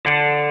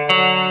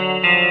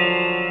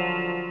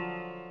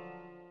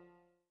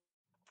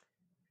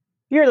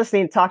You're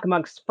listening to Talk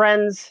Amongst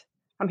Friends.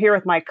 I'm here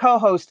with my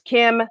co-host,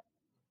 Kim.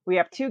 We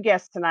have two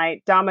guests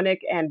tonight,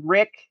 Dominic and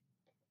Rick.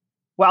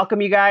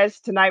 Welcome, you guys.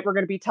 Tonight, we're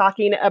going to be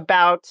talking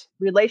about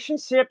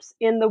relationships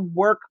in the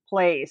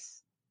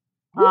workplace.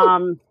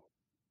 How's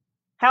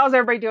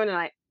everybody doing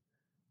tonight?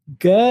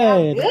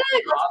 Good. Yeah,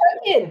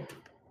 good.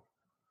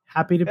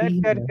 Happy to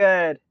be here.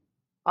 Good.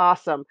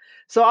 Awesome.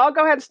 So I'll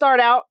go ahead and start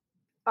out.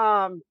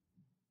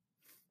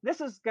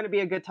 This is going to be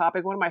a good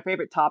topic, one of my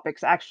favorite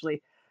topics,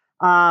 actually.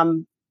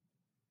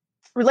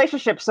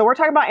 Relationships. So we're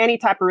talking about any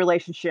type of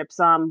relationships.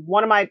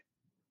 One of my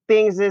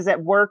things is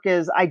at work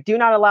is I do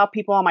not allow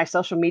people on my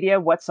social media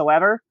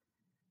whatsoever.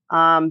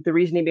 The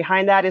reasoning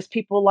behind that is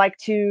people like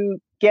to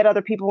get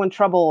other people in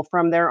trouble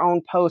from their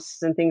own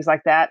posts and things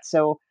like that.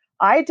 So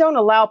I don't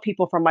allow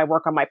people from my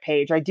work on my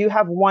page. I do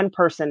have one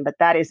person, but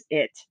that is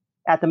it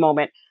at the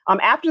moment.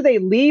 After they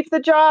leave the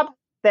job,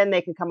 then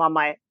they can come on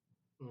my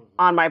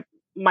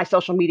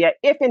social media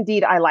if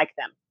indeed I like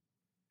them.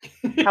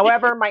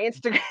 However, my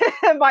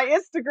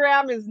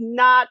Instagram is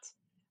not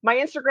my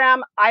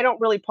Instagram. I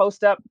don't really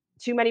post up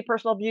too many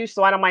personal views,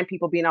 so I don't mind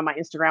people being on my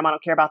Instagram. I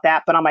don't care about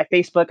that. But on my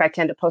Facebook, I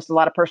tend to post a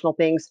lot of personal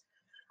things.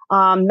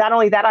 Not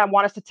only that, I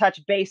want us to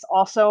touch base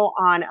also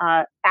on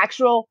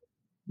actual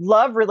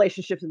love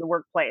relationships in the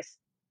workplace.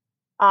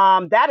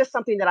 That is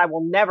something that I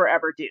will never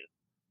ever do.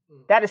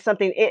 That is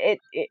something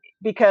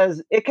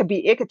because it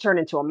could turn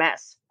into a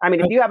mess. I mean,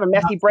 if you have a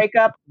messy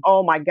breakup,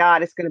 oh my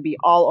God, it's going to be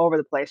all over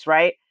the place,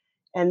 right?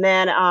 And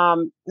then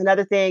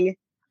another thing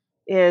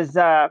is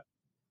I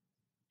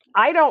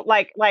don't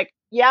like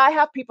I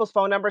have people's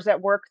phone numbers at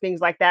work, things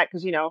like that,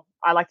 because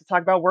I like to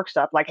talk about work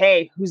stuff, like,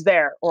 hey, who's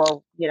there,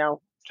 or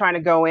trying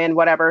to go in,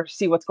 whatever,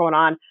 see what's going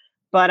on.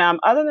 But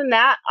other than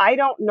that, I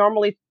don't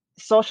normally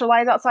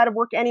socialize outside of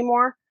work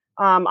anymore.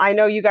 I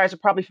know you guys are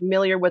probably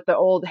familiar with the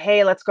old,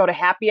 hey, let's go to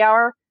happy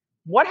hour.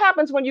 What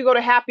happens when you go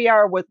to happy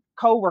hour with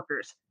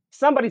coworkers?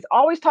 Somebody's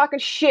always talking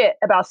shit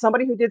about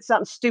somebody who did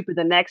something stupid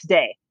the next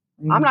day.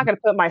 I'm not going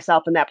to put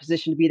myself in that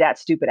position to be that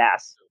stupid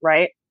ass,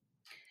 right?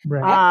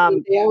 Right.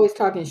 Actually, they're always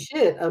talking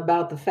shit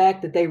about the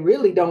fact that they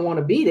really don't want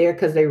to be there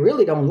because they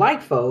really don't like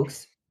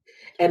folks.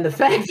 And the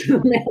fact of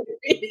the matter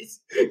is,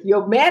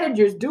 your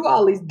managers do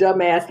all these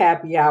dumbass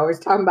happy hours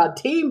talking about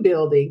team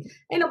building.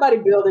 Ain't nobody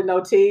building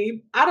no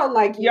team. I don't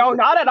like you. Yo,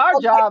 not at our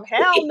job.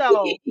 Hell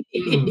no.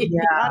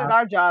 Not at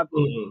our job.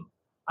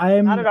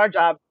 Not at our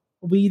job.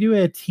 We do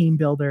a team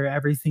builder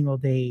every single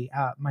day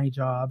at my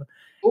job.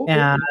 Ooh.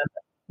 And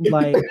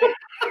like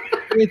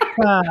it's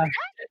a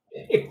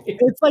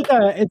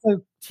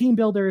team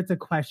builder. It's a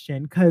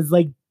question because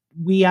like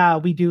we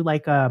do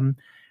like a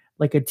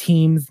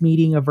Teams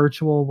meeting, a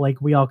virtual,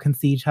 like we all can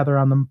see each other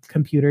on the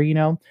computer,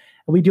 and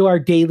we do our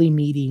daily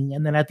meeting,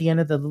 and then at the end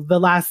of the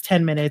last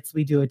 10 minutes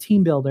we do a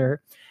team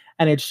builder,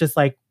 and it's just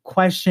like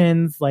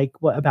questions like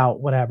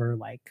about whatever,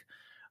 like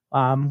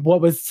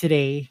what was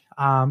today,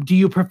 do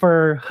you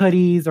prefer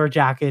hoodies or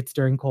jackets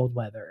during cold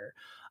weather,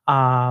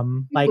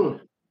 like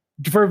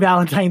for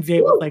Valentine's Day,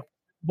 it was like,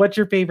 what's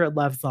your favorite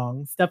love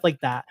song? Stuff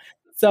like that.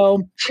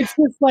 So it's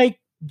just like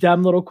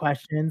dumb little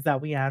questions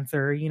that we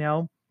answer,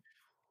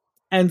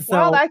 And so,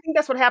 well, I think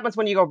that's what happens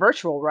when you go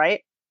virtual,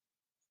 right?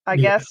 I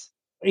guess.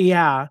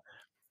 Yeah.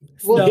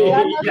 Well,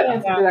 I know the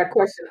answer to that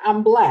question.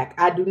 I'm Black.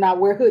 I do not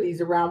wear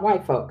hoodies around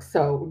white folks.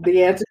 So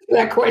the answer to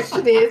that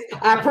question is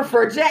I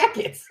prefer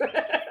jackets.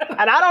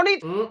 And I don't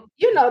need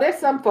there's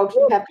some folks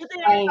you have to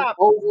train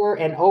over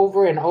and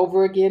over and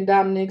over again,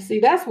 Dominic. See,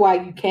 that's why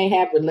you can't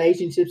have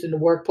relationships in the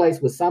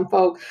workplace with some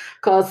folk,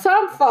 because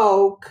some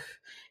folk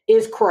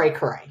is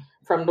cray-cray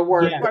from the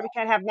work. That's why we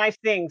can't have nice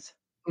things.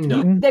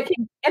 No. And they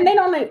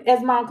don't,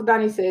 as my Uncle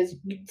Donnie says,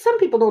 some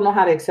people don't know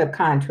how to accept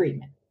kind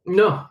treatment.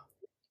 No.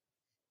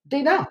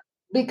 They don't.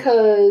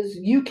 Because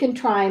you can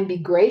try and be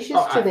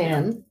gracious to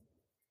them.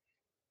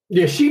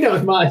 Yeah, she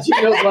knows mine. She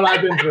knows what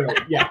I've been through.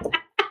 Yeah.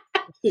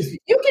 You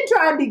can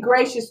try and be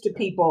gracious to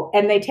people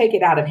and they take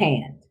it out of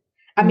hand.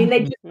 I mean,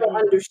 they just don't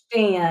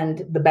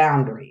understand the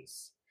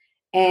boundaries.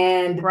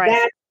 And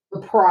that's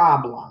the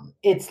problem.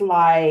 It's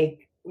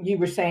like you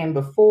were saying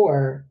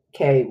before,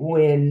 Kay,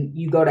 when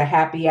you go to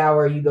happy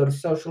hour, you go to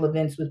social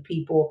events with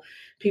people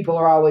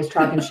are always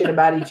talking shit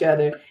about each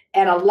other.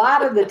 And a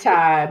lot of the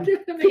time,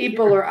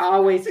 people are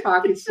always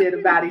talking shit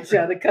about each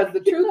other because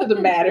the truth of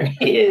the matter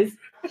is,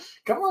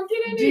 come on,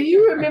 get in. Do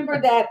you remember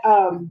that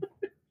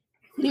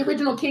the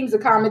original Kings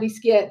of Comedy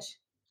sketch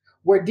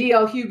where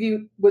D.L.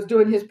 Hughley was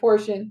doing his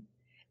portion?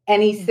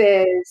 And he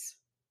says,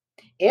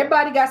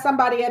 everybody got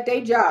somebody at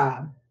their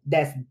job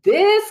that's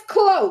this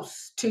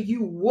close to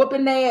you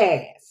whooping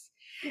their ass.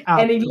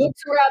 And he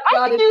looks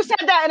around. I think you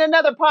said that in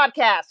another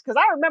podcast because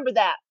I remember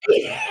that.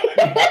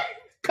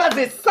 Because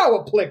it's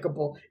so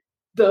applicable.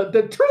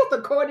 The truth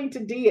according to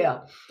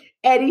DL.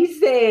 And he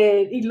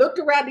said, he looked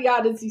around the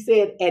audience, he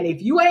said, and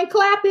if you ain't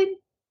clapping,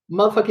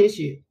 motherfucker, it's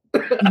you.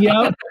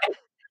 Yep.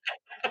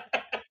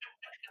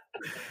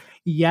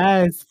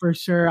 Yes, for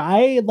sure.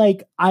 I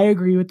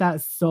agree with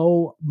that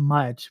so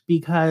much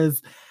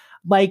because,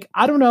 like,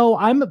 I don't know,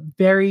 I'm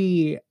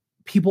very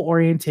people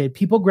oriented.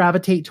 People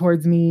gravitate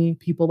towards me.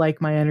 People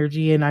like my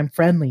energy, and I'm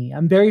friendly.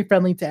 I'm very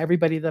friendly to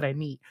everybody that I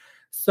meet.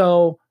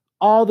 So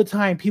all the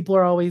time, people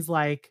are always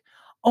like,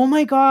 oh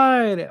my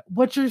God,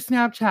 what's your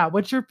Snapchat?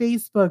 What's your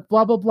Facebook?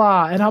 Blah, blah,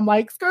 blah. And I'm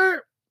like,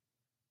 skirt,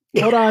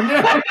 hold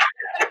on.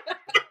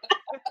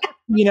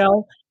 You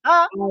know,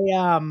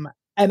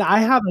 and I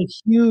have a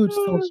huge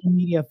social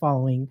media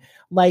following.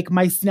 Like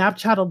my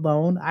Snapchat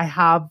alone, I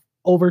have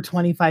over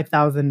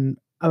 25,000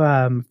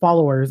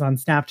 followers on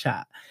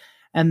Snapchat.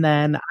 And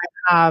then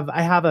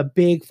I have a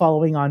big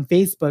following on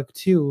Facebook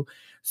too.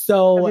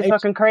 So it's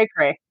fucking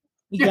cray.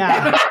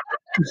 Yeah.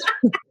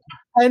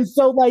 And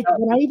so like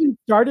when I even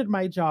started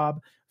my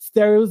job,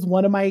 there was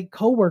one of my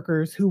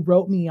coworkers who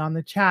wrote me on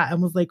the chat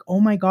and was like, oh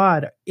my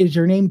God, is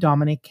your name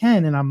Dominic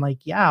Ken? And I'm like,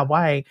 yeah,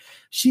 why?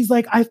 She's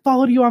like, I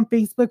followed you on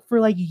Facebook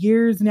for like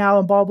years now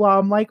and blah, blah.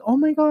 I'm like, oh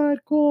my God,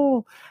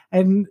 cool.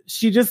 And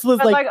she just was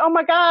like, oh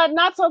my God,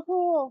 not so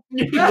cool.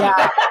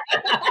 Yeah.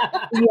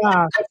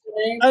 Yeah.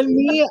 And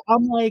me,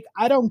 I'm like,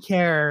 I don't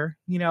care,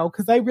 you know,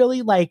 because I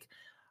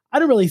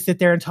don't really sit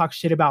there and talk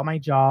shit about my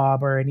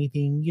job or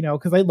anything, you know,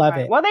 because I love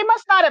it. Well, they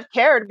must not have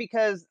cared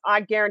because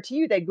I guarantee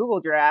you they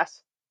Googled your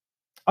ass.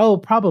 Oh,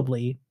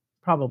 probably.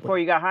 Before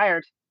you got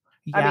hired.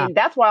 Yeah. I mean,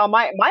 that's why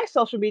my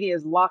social media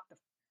is locked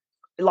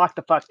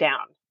the fuck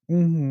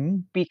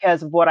down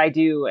because of what I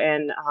do.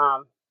 And,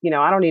 you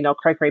know, I don't need no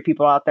cray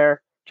people out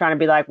there trying to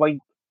be like, well,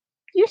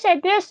 you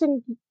said this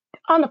and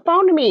on the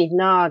phone to me.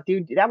 Nah,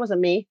 dude, that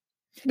wasn't me.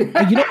 You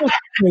know what's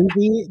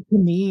crazy to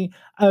me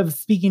of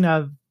speaking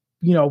of,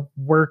 you know,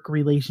 work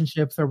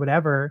relationships or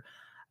whatever,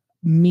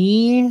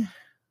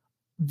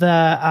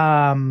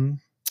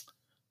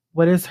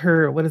 what is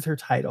her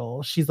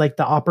title? She's like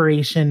the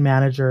operation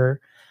manager.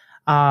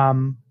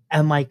 And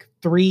like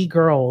 3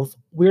 girls,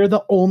 we're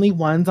the only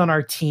ones on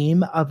our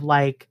team of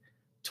like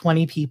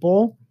 20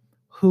 people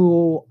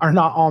who are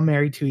not all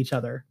married to each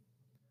other.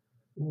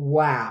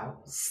 Wow.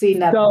 See,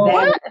 now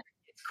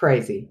it's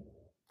crazy.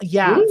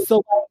 Yeah. Really? So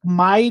like,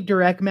 my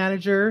direct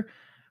manager,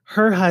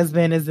 her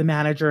husband is the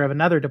manager of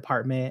another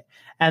department.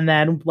 And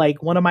then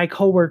like one of my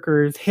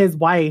coworkers, his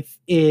wife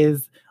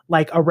is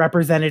like a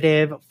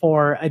representative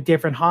for a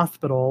different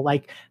hospital.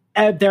 Like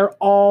they're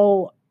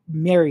all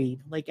married,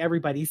 like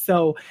everybody.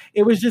 So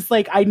it was just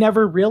like, I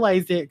never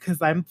realized it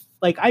because I'm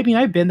like, I mean,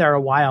 I've been there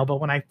a while,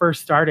 but when I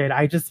first started,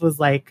 I just was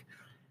like,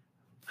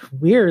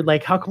 weird.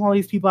 Like, how come all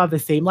these people have the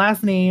same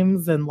last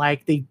names and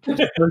like they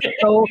are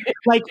so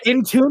like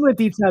in tune with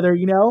each other,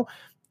 you know?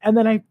 And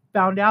then I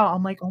found out,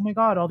 I'm like, oh my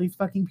God, all these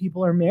fucking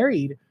people are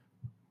married.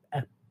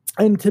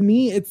 And to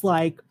me, it's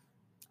like,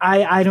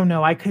 I don't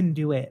know, I couldn't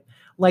do it.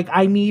 Like,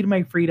 I need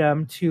my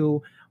freedom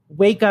to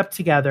wake up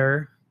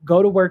together,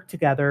 go to work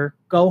together,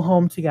 go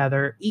home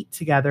together, eat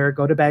together,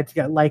 go to bed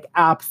together. Like,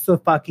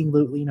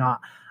 abso-fucking-lutely not.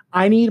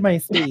 I need my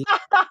space.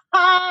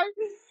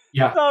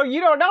 Yeah. So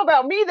you don't know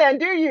about me then,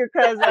 do you?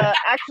 Because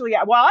actually,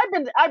 well,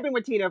 I've been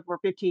with Tina for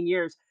 15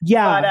 years.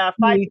 Yeah.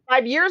 But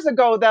 5 years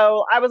ago,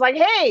 though, I was like,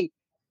 hey,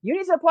 you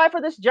need to apply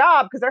for this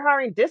job because they're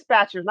hiring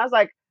dispatchers. And I was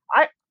like,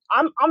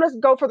 I'm gonna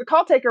go for the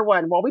call taker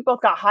one. Well, we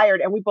both got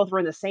hired and we both were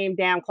in the same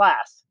damn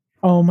class.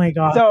 Oh my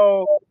God.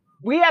 So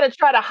we had to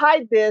try to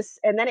hide this,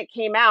 and then it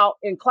came out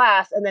in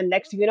class, and then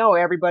next thing you know,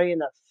 everybody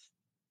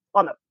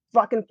on the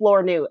fucking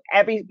floor knew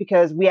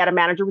because we had a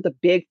manager with a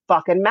big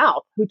fucking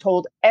mouth who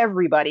told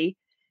everybody.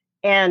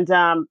 And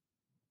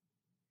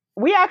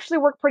we actually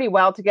work pretty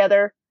well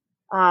together.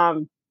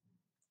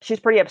 She's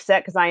pretty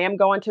upset because I am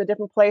going to a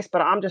different place,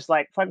 but I'm just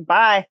like, fuck,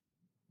 bye.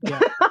 Yeah.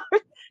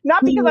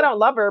 Not because I don't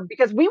love her,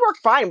 because we work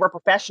fine. We're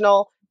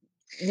professional.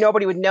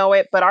 Nobody would know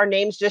it, but our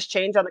names just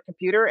changed on the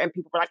computer and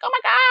people were like, oh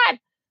my God.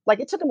 Like,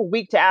 it took them a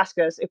week to ask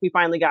us if we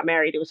finally got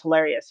married. It was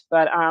hilarious.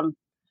 But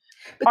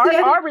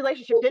our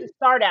relationship didn't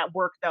start at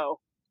work, though.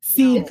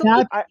 See,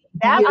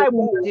 I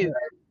won't do.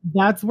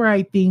 That's where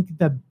I think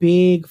the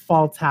big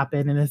faults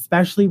happen. And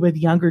especially with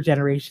younger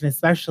generation,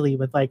 especially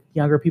with like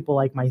younger people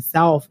like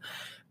myself,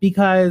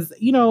 because,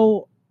 you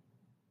know,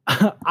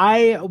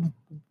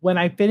 when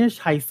I finished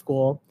high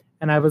school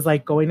and I was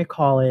like going to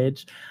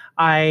college,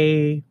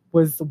 I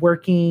was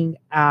working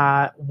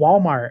at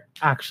Walmart.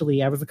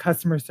 Actually, I was a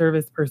customer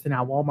service person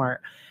at Walmart,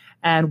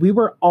 and we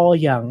were all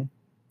young.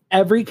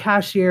 Every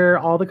cashier,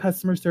 all the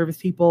customer service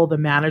people, the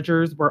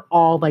managers were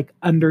all like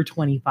under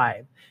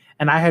 25.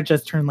 And I had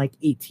just turned like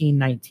 18,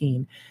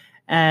 19.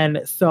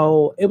 And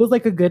so it was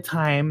like a good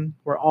time.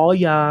 We're all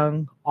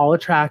young, all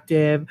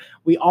attractive.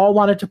 We all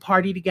wanted to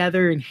party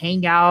together and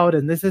hang out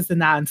and this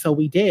and that. And so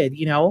we did,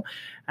 you know,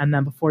 and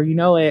then before you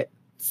know it,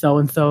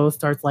 so-and-so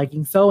starts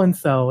liking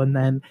so-and-so, and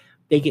then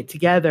they get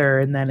together,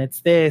 and then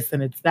it's this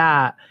and it's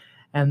that.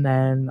 And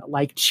then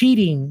like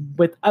cheating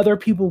with other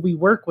people we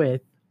work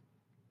with.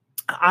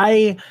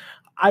 I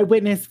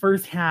witnessed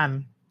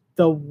firsthand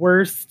the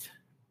worst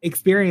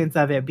experience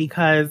of it,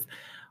 because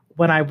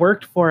when I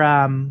worked for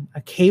a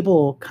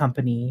cable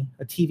company,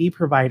 a TV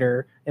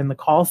provider in the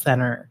call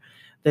center,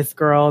 this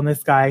girl and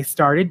this guy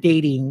started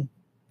dating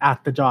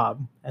at the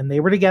job, and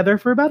they were together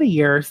for about a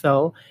year or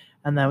so.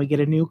 And then we get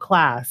a new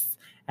class,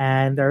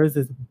 And there was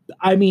this,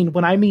 I mean,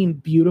 when I mean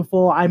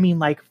beautiful, I mean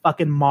like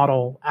fucking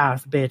model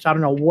ass bitch. I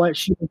don't know what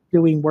she was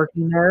doing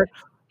working there,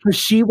 but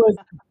she was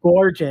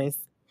gorgeous.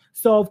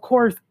 So of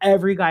course,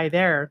 every guy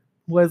there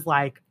was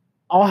like,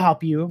 I'll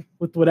help you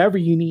with whatever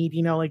you need,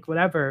 you know, like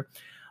whatever.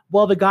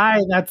 Well, the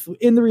guy that's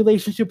in the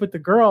relationship with the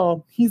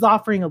girl, he's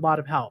offering a lot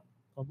of help.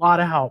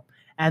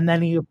 And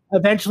then he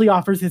eventually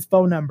offers his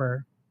phone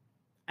number.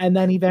 And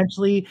then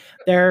eventually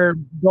they're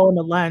going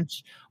to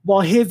lunch.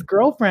 Well, his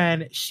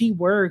girlfriend, she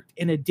worked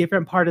in a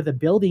different part of the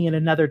building in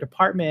another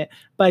department.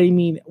 But I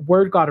mean,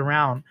 word got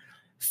around.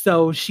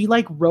 So she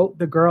like wrote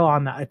the girl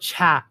on a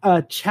chat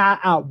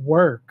at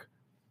work.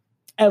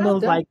 And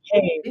was like,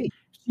 hey,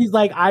 she's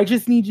like, I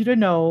just need you to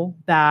know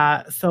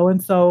that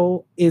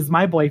so-and-so is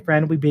my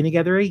boyfriend. We've been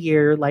together a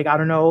year. Like, I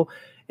don't know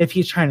if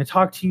he's trying to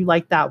talk to you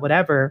like that,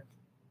 whatever.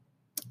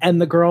 And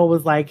the girl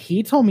was like,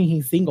 he told me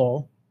he's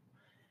single.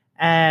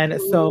 And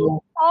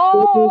so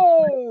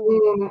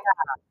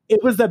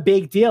it was a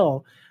big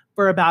deal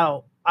for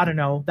about, I don't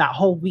know, that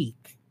whole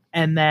week.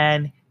 And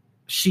then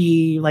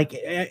she, like,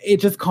 it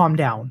just calmed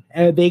down.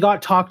 They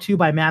got talked to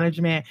by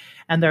management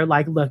and they're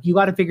like, look, you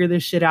got to figure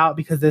this shit out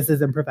because this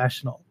isn't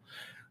professional.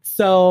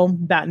 So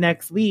that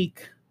next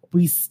week,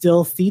 we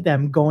still see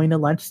them going to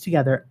lunch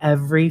together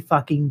every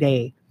fucking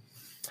day.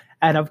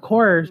 And of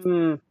course,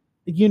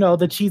 you know,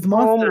 the cheese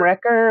monster.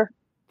 Wrecker.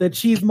 The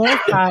cheese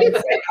most guys,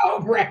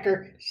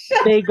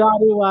 they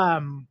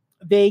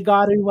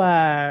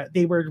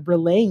were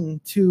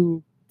relaying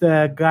to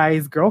the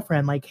guy's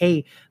girlfriend, like,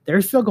 hey,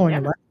 they're still going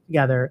to lunch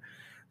together.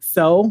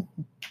 So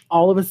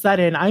all of a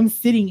sudden, I'm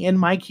sitting in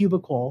my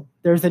cubicle.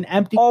 There's an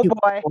empty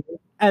cubicle,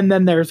 and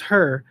then there's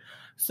her.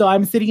 So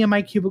I'm sitting in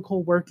my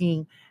cubicle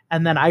working,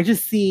 and then I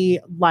just see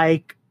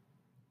like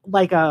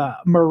a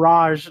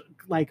mirage,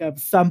 like of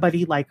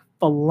somebody like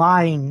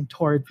flying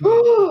towards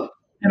me.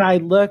 And I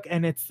look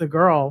and it's the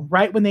girl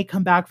right when they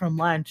come back from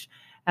lunch.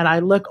 And I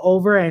look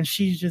over and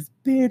she's just,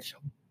 bitch,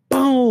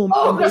 boom.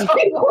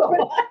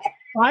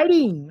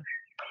 Fighting.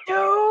 Dude,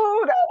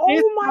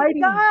 oh my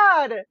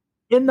God.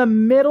 In the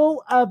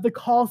middle of the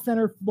call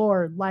center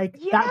floor. Like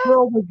that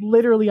girl was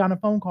literally on a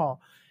phone call.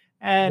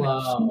 And she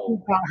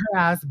got her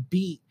ass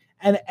beat.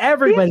 And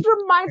everybody. This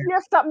reminds me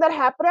of something that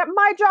happened at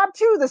my job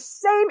too. The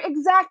same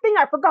exact thing.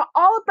 I forgot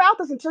all about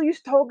this until you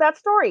told that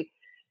story.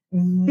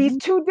 Mm-hmm. These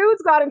two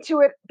dudes got into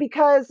it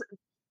because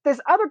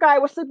this other guy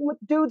was sleeping with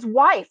dude's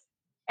wife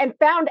and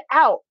found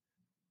out,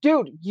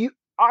 dude,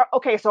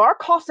 so our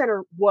call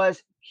center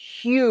was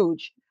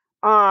huge.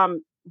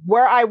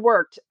 Where I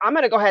worked, I'm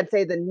going to go ahead and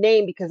say the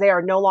name because they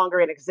are no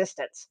longer in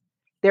existence.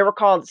 They were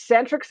called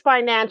Centrix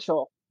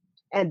Financial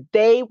and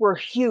they were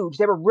huge.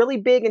 They were really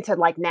big into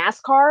like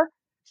NASCAR.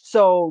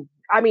 So,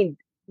 I mean,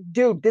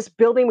 dude, this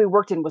building we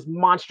worked in was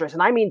monstrous.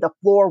 And I mean, the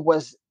floor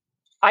was,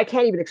 I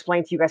can't even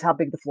explain to you guys how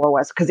big the floor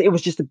was because it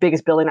was just the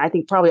biggest building I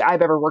think probably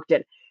I've ever worked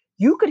in.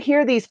 You could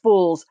hear these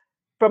fools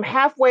from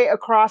halfway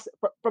across,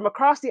 from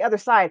across the other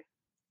side.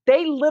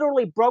 They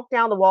literally broke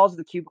down the walls of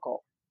the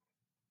cubicle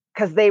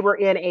because they were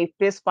in a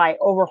fist fight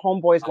over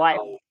homeboy's wife.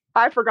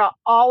 I forgot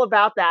all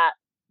about that.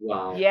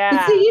 Wow. Yeah.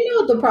 But see, you know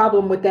what the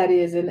problem with that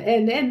is,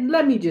 and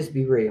let me just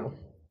be real.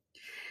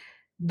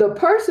 The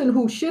person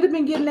who should have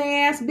been getting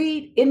their ass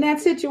beat in that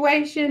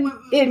situation,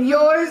 in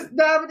yours,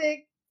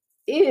 Dominic,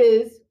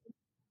 is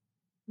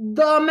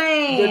the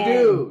man. The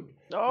dude.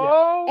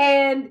 Oh.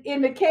 And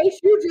in the case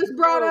you just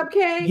brought up,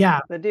 Kay,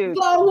 the dude.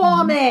 The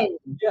woman.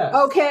 Yes.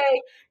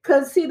 Okay.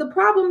 Because see, the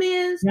problem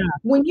is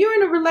when you're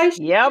in a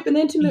relationship, an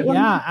intimate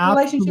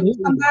relationship with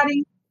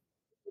somebody,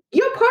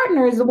 your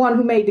partner is the one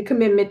who made the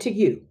commitment to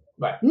you.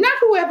 Right. Not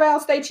whoever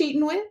else they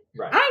cheating with.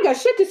 Right. I ain't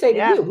got shit to say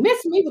to you.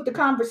 Miss me with the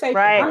conversation.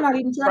 Right. I'm not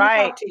even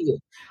trying to talk to you.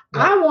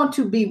 Right. I want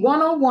to be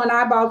one-on-one,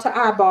 eyeball to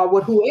eyeball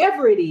with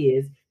whoever it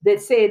is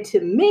that said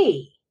to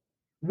me,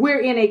 we're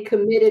in a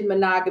committed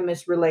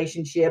monogamous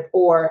relationship,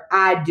 or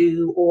I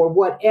do, or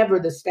whatever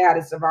the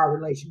status of our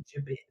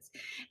relationship is.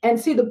 And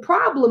see, the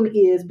problem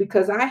is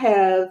because I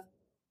have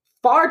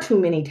far too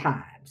many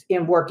times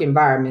in work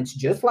environments,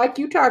 just like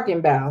you talking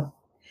about,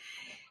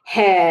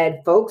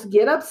 had folks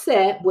get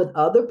upset with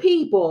other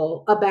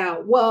people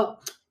about,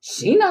 well,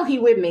 she know he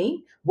with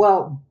me.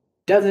 Well,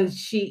 doesn't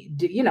she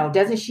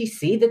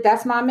see that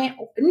that's my man?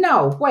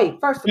 No, wait,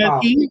 first of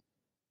all,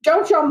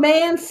 don't your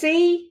man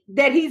see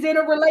that he's in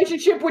a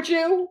relationship with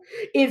you?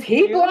 Is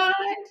he blind?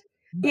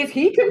 Is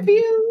he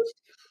confused?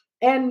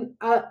 And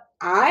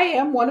I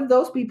am one of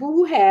those people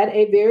who had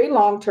a very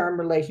long-term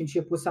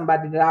relationship with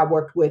somebody that I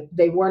worked with.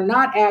 They were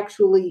not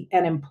actually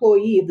an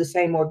employee of the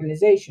same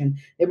organization.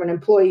 They were an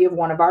employee of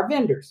one of our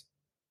vendors.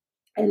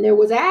 And there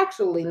was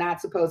actually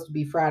not supposed to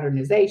be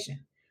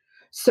fraternization.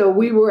 So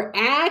we were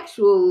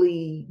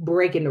actually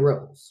breaking the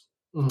rules.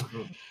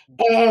 Mm-hmm.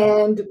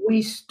 And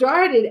we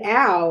started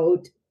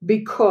out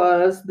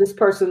because this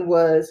person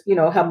was,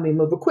 helping me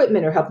move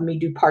equipment or helping me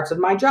do parts of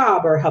my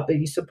job or helping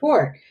me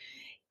support.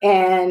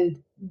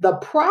 And the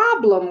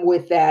problem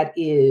with that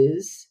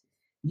is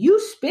you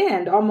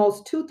spend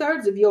almost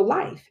 2/3 of your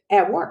life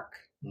at work.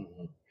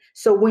 Mm-hmm.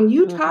 So when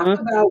you talk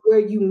about where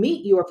you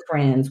meet your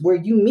friends, where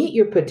you meet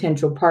your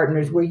potential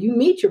partners, where you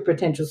meet your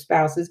potential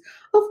spouses,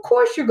 of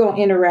course you're going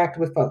to interact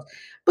with folks.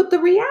 But the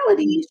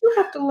reality is you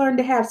have to learn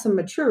to have some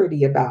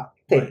maturity about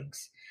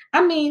things.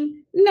 I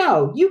mean,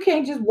 no, you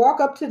can't just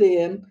walk up to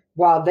them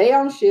while they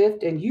on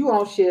shift and you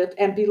on shift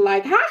and be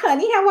like, "Hi,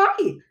 honey, how are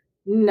you?"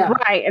 No.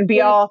 Right. And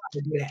be all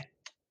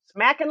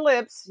smacking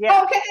lips.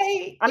 Yeah.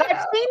 Okay. And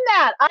I've seen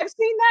that. I've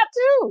seen that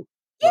too.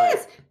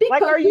 Yes.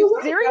 Like, are you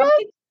serious?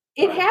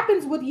 It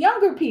happens with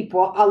younger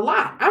people a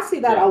lot. I see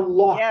that a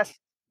lot. Yes.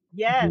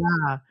 Yes.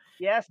 Yeah.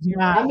 Yes.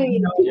 Yeah. I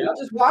mean, people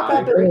just walk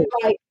up and be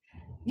like,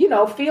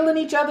 feeling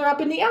each other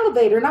up in the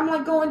elevator. And I'm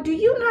like going, do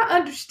you not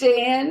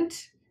understand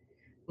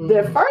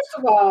that first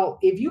of all,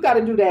 if you got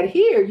to do that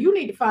here, you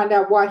need to find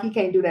out why he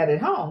can't do that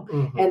at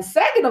home. And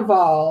second of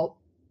all,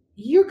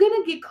 you're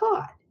going to get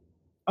caught.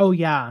 Oh,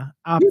 yeah,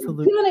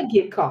 absolutely. You're going to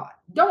get caught.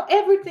 Don't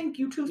ever think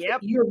you're going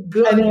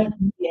to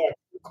get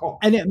caught.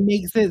 And it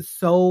makes it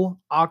so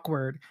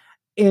awkward.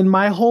 In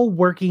my whole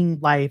working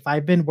life,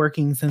 I've been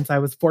working since I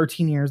was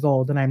 14 years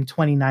old and I'm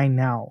 29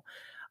 now.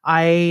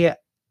 I've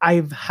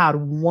had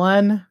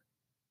one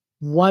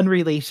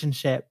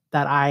relationship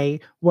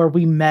where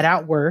we met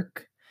at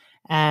work,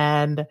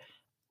 and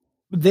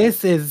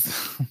this is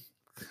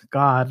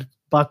God,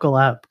 buckle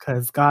up,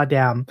 because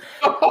goddamn.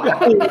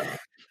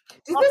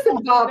 Does this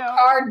involve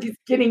cars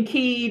getting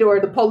keyed or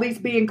the police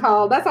being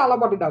called? That's all I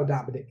want to know,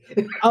 Dominic.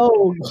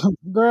 Oh,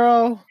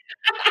 girl.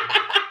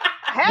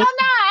 Hell no,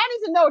 I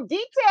need to know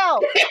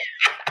details.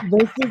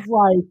 This is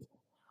like,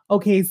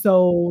 okay,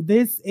 so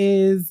this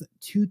is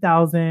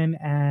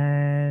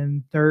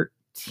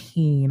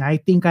 2013. I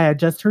think I had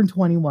just turned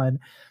 21.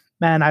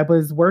 Man, I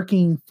was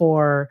working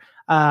for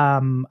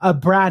a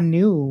brand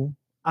new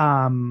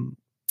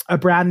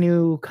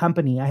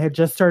company. I had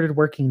just started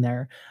working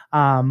there.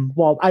 I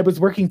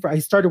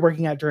started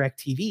working at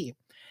DirecTV.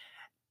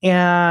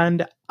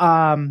 And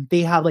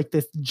they have like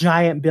this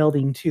giant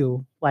building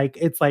too. Like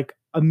it's like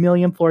 1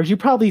 million floors. You've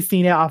probably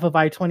seen it off of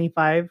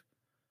I-25.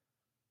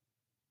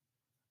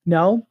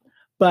 No?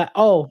 But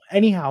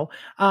anyhow,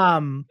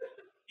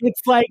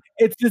 it's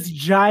this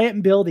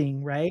giant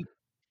building, right?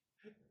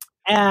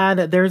 And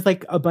there's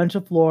like a bunch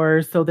of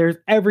floors. So there's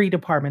every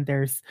department.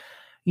 There's,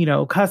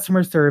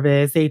 customer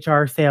service,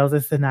 HR, sales,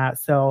 this and that.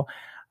 So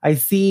I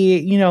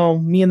see,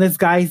 me and this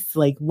guy's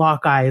like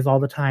lock eyes all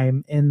the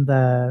time in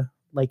the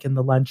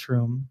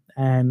lunchroom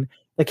and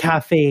the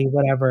cafe,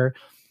 whatever.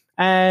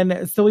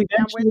 And so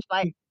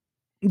eventually,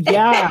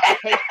 yeah,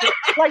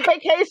 like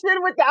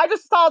vacation with that. I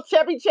just saw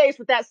Chevy Chase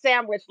with that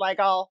sandwich, like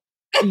all.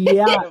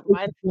 Yeah,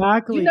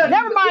 exactly.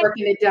 Never mind.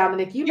 It,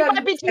 Dominic. You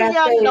might be too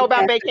young to know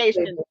about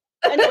vacation.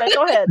 Anyway,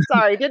 go ahead.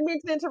 Sorry, didn't mean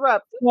to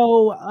interrupt.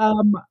 So,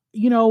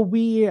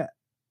 we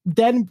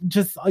then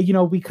just,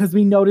 because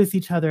we notice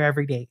each other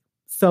every day.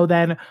 So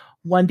then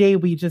one day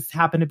we just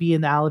happen to be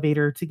in the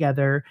elevator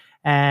together,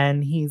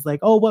 and he's like,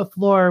 "Oh, what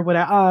floor?"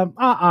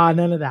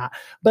 None of that.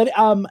 But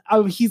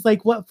he's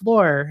like, "What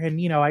floor?"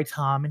 And I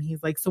tell him, and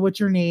he's like, "So what's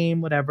your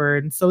name?" Whatever.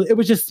 And so it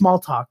was just small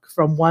talk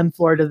from one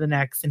floor to the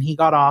next, and he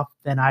got off.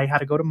 Then I had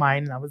to go to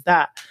mine, and that was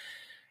that.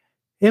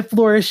 It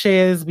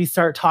flourishes. We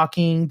start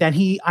talking. Then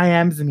he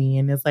IMs me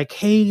and is like,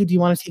 "Hey, do you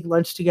want to take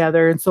lunch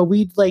together?" And so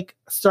we like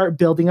start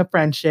building a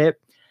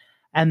friendship.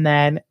 And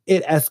then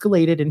it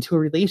escalated into a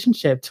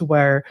relationship to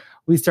where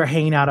we start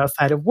hanging out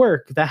outside of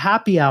work, the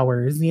happy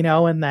hours,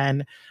 and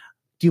then,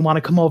 do you want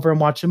to come over and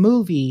watch a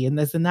movie and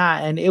this and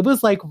that? And it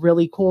was like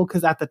really cool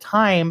because at the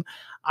time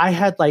I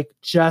had like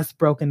just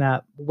broken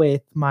up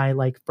with my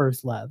like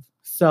first love.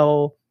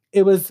 So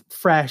it was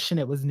fresh and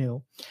it was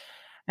new.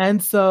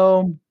 And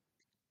so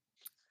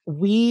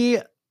we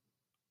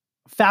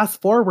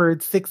fast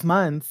forward 6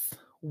 months.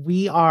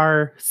 We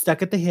are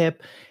stuck at the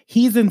hip.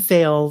 He's in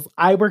sales.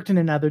 I worked in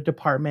another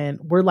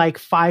department. We're like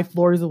 5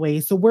 floors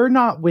away. So we're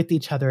not with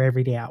each other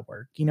every day at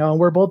work, and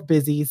we're both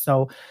busy.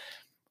 So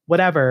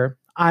whatever.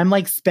 I'm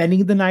like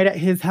spending the night at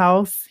his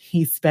house.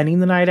 He's spending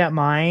the night at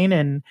mine.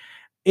 And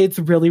it's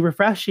really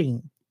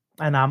refreshing.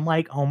 And I'm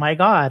like, oh my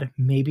God,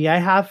 maybe I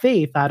have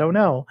faith. I don't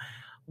know.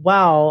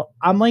 Well,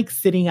 I'm like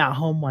sitting at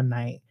home one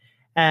night,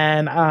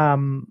 and I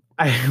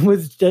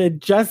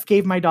just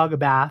gave my dog a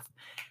bath.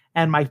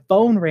 And my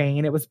phone rang,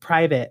 and it was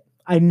private.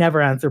 I never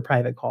answer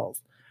private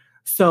calls.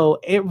 So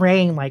it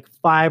rang like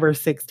 5 or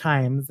 6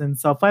 times. And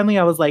so finally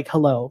I was like,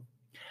 hello.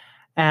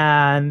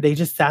 And they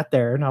just sat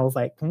there, and I was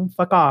like,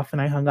 fuck off.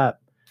 And I hung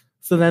up.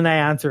 So then I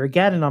answer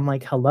again, and I'm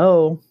like,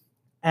 hello.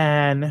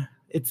 And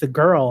it's a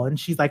girl. And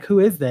she's like, who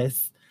is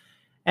this?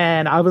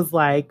 And I was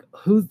like,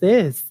 who's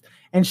this?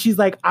 And she's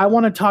like, I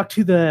want to talk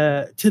to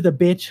the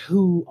bitch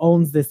who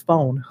owns this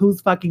phone. Whose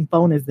fucking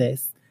phone is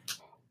this?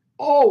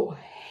 Oh,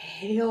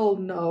 hell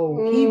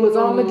no. He was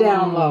on the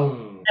down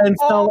low. And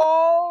so,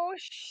 oh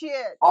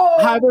shit. Oh,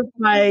 I was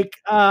like,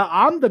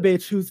 I'm the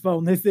bitch whose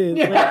phone this is.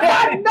 Like,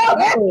 I know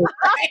that.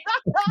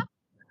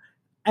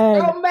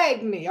 And, don't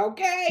make me,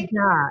 okay?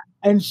 Yeah.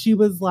 And she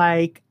was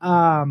like,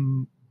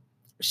 no,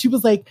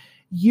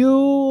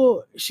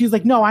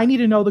 I need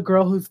to know the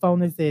girl whose phone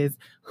this is.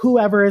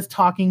 Whoever is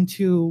talking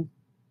to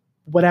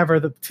whatever,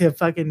 to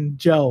fucking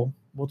Joe.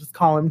 We'll just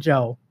call him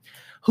Joe.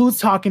 Who's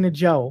talking to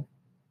Joe?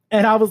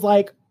 And I was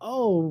like,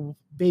 oh,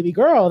 baby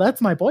girl,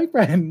 that's my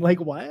boyfriend. Like,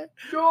 what?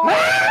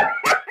 Oh,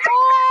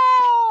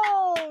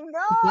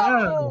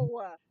 no.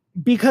 Yeah.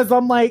 Because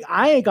I'm like,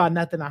 I ain't got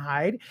nothing to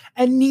hide.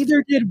 And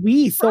neither did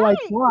we. So I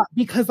thought,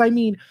 because I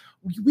mean,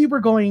 we were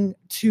going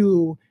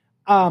to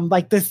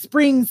like the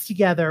Springs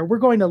together. We're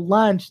going to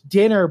lunch,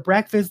 dinner,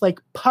 breakfast, like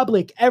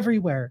public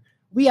everywhere.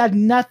 We had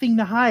nothing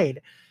to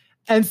hide.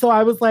 And so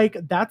I was like,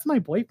 that's my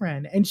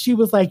boyfriend. And she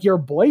was like, your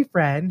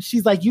boyfriend?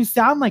 She's like, you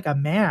sound like a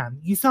man.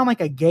 You sound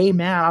like a gay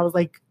man. I was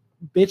like,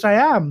 bitch, I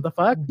am. The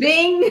fuck?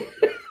 Bing.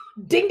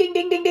 Ding, ding,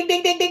 ding, ding, ding,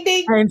 ding, ding, ding,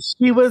 ding. And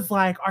she was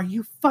like, are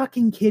you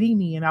fucking kidding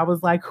me? And I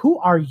was like, who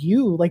are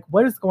you? Like,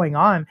 what is going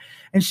on?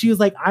 And she was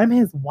like, I'm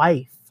his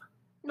wife.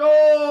 No.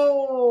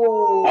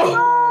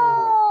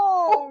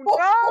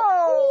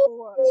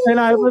 And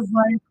I was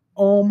like,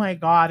 oh my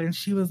God. And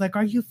she was like,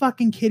 are you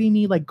fucking kidding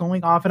me? Like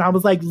going off. And I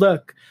was like,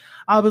 look,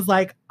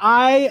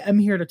 I am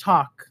here to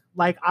talk.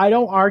 Like, I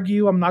don't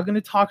argue. I'm not going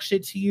to talk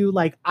shit to you.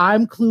 Like,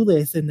 I'm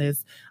clueless in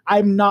this.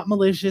 I'm not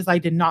malicious. I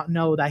did not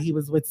know that he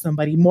was with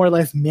somebody more or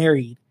less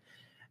married.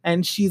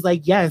 And she's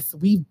like, yes,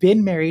 we've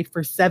been married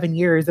for 7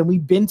 years and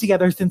we've been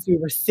together since we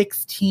were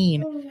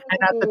 16. And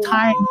at the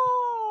time,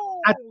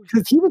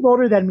 because he was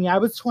older than me, I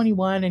was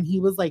 21 and he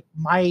was like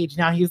my age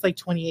now. He was like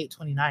 28,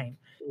 29.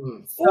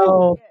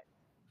 So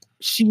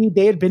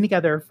they had been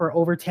together for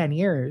over 10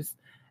 years.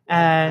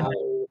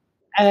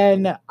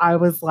 And I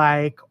was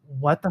like,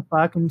 what the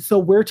fuck? And so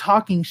we're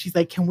talking. She's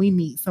like, can we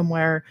meet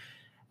somewhere?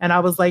 And I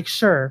was like,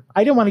 sure.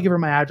 I didn't want to give her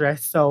my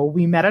address. So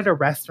we met at a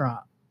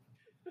restaurant.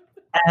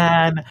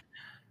 And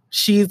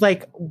she's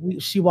like,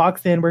 she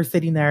walks in. We're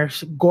sitting there.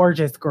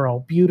 Gorgeous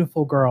girl,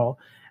 beautiful girl.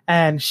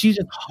 And she's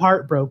just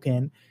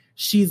heartbroken.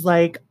 She's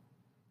like,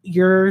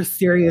 you're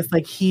serious?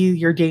 Like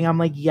you're dating? I'm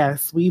like,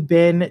 yes, we've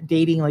been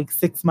dating like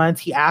 6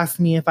 months. He asked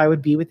me if I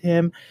would be with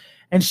him.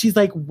 And she's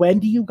like, when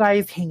do you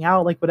guys hang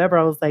out? Like, whatever.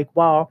 I was like,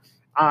 well,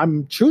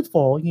 I'm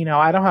truthful. You know,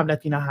 I don't have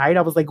nothing to hide.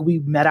 I was like, we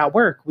met at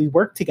work. We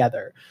work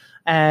together.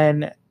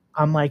 And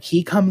I'm like,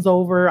 he comes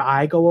over,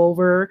 I go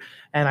over,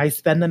 and I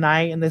spend the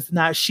night and this and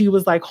that. She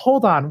was like,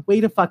 hold on,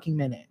 wait a fucking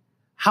minute.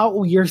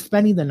 How, you're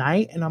spending the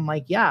night? And I'm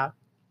like, yeah.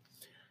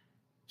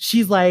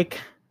 She's like,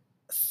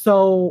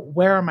 so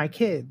where are my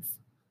kids?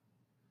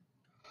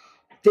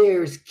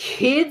 There's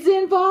kids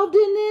involved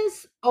in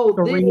this? Oh,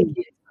 three.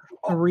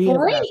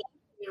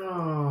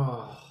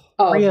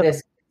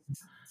 This.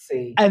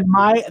 See. And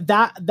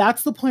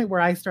that's the point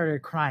where I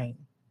started crying,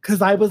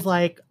 because I was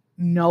like,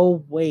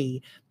 no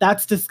way,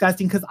 that's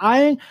disgusting. Because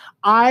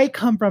I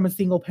come from a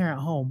single parent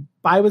home.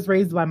 I was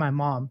raised by my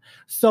mom,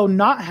 so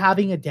not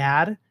having a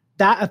dad,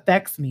 that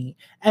affects me.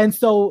 And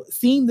so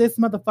seeing this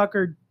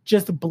motherfucker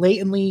just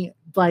blatantly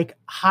like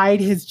hide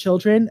his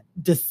children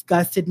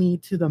disgusted me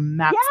to the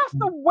max. Yeah,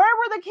 so where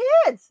were the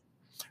kids?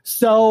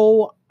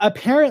 So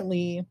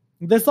apparently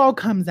this all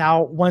comes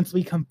out once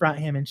we confront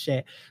him and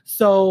shit.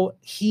 So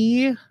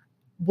he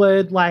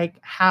would like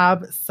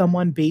have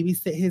someone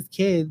babysit his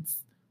kids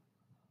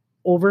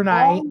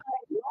overnight.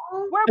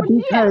 Where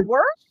was she at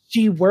work?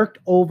 She worked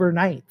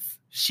overnights.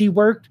 She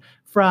worked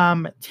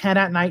from 10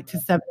 at night to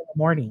 7 in the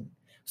morning.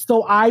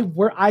 So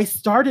I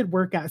started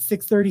work at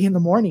 6:30 in the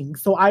morning.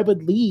 So I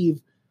would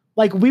leave.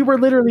 Like, we were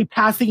literally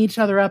passing each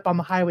other up on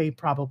the highway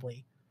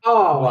probably.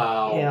 Oh,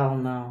 wow. Hell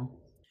no.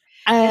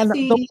 And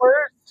the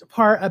worst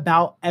part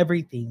about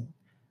everything,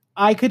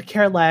 I could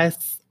care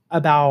less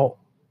about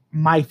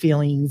my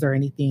feelings or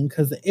anything,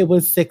 because it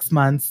was 6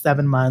 months,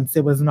 7 months.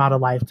 It was not a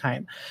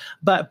lifetime.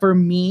 But for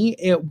me,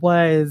 it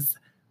was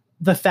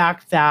the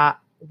fact that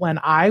when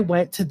I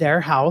went to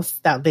their house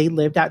that they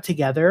lived at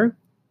together,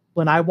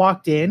 when I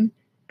walked in,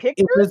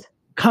 Pictures? It was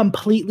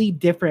completely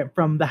different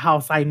from the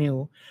house I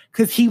knew,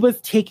 because he was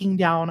taking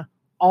down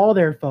all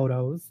their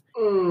photos,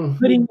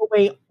 putting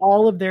away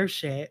all of their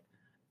shit,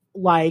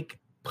 like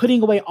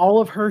putting away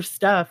all of her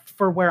stuff,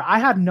 for where I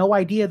had no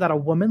idea that a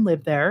woman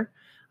lived there.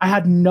 I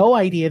had no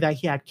idea that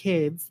he had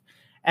kids.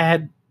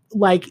 And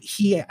like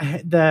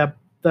the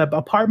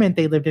apartment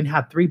they lived in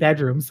had 3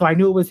 bedrooms. So I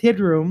knew it was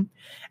his room.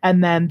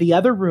 And then the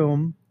other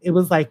room, it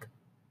was like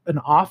an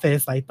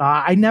office. I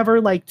thought I never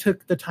like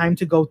took the time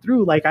to go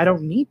through. Like, I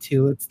don't need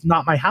to, it's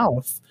not my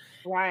house.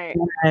 Right.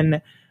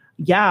 And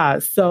yeah,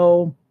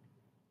 so,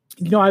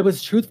 you know, I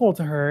was truthful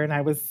to her and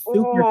I was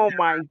super. Oh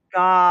my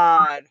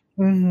God.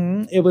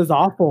 Mm-hmm. It was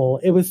awful.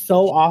 It was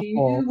so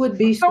awful. You would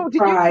be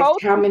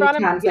surprised how many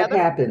times that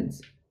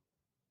happens.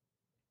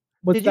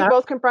 Did you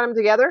both confront him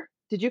together?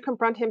 Did you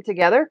confront him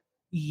together?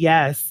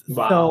 Yes.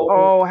 Wow.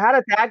 So, how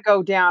did that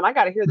go down? I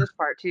got to hear this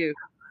part too.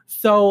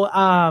 So,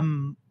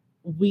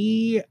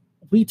 we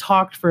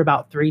talked for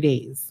about 3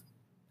 days,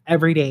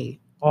 every day,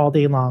 all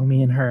day long,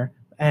 me and her.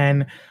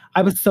 And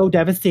I was so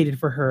devastated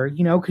for her,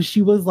 you know, because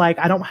she was like,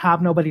 I don't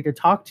have nobody to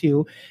talk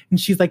to. And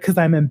she's like, because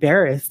I'm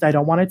embarrassed. I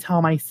don't want to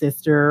tell my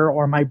sister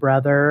or my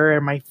brother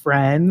or my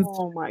friends.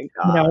 Oh my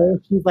God. You know,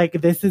 she's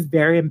like, this is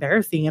very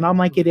embarrassing. And I'm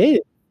like, it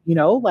is, you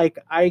know, like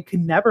I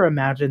could never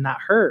imagine that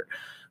hurt.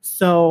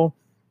 So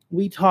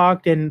we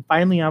talked, and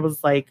finally I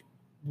was like,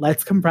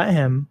 let's confront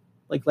him.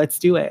 Like, let's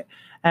do it.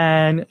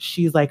 And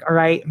she's like, all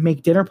right,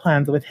 make dinner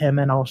plans with him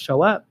and I'll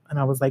show up. And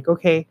I was like,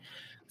 okay.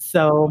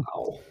 So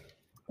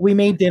we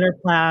made dinner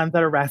plans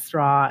at a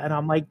restaurant, and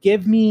I'm like,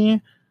 give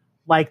me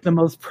like the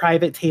most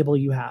private table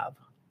you have.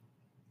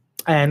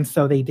 And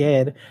so they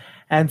did.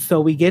 And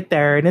so we get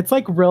there, and it's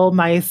like real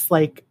nice,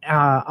 like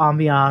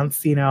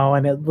ambiance, you know,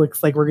 and it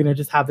looks like we're going to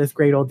just have this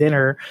great old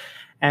dinner.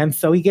 And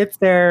so he gets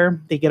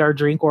there, they get our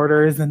drink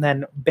orders, and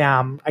then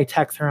bam, I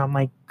text her. I'm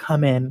like,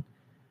 come in.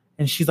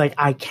 And she's like,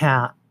 I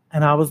can't.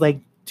 And I was like,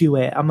 do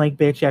it. I'm like,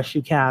 bitch, yes,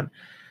 you can.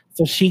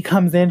 So she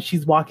comes in,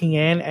 she's walking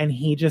in, and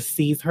he just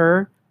sees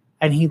her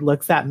and he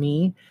looks at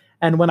me.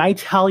 And when I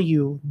tell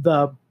you,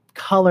 the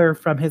color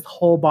from his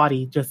whole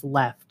body just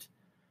left.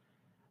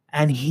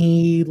 And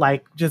he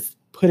like just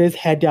put his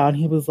head down.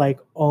 He was like,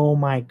 oh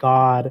my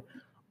God,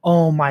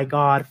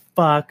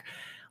 fuck.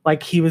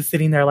 Like he was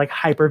sitting there like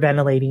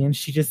hyperventilating, and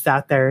she just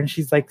sat there and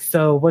she's like,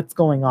 so what's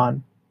going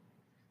on?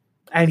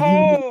 And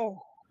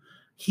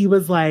he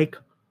was like,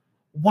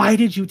 why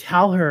did you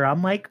tell her?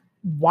 I'm like,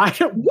 wait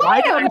a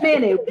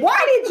minute.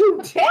 Why did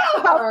you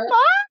tell her?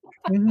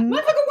 Mm-hmm.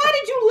 Motherfucker, why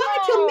did you lie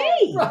to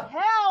me?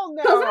 Hell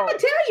no. Because I'm going to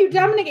tell you,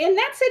 Dominic, in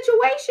that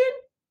situation,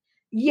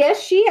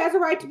 yes, she has a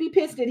right to be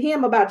pissed at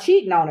him about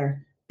cheating on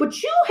her,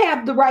 but you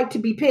have the right to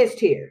be pissed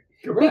here.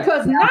 Correct.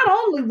 Because not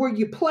only were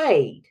you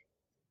played,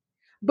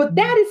 but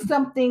that is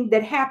something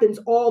that happens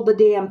all the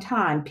damn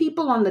time.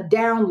 People on the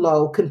down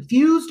low,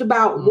 confused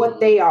about what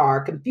they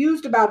are,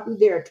 confused about who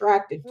they're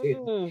attracted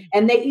to.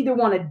 And they either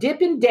want to dip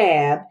and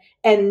dab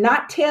and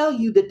not tell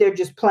you that they're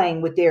just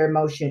playing with your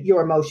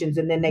emotions,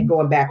 and then they're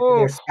going back to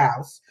their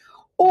spouse.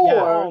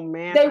 Or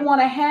they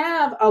want to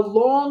have a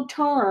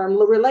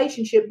long-term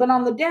relationship, but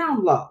on the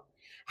down low.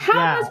 How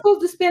am I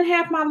supposed to spend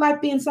half my life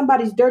being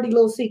somebody's dirty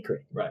little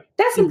secret? Right.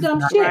 That's some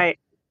dumb shit.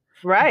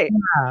 Right.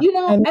 Yeah. You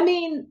know, I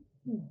mean...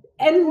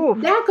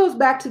 And that goes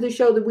back to the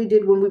show that we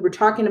did when we were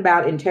talking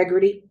about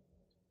integrity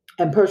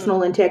and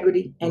personal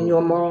integrity and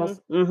your morals.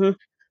 Mm-hmm.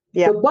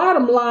 Yeah. The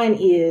bottom line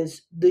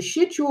is the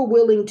shit you're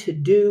willing to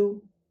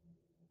do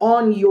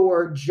on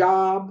your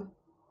job,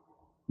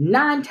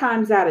 9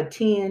 times out of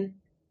 10,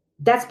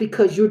 that's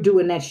because you're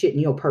doing that shit in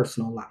your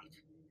personal life.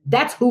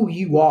 That's who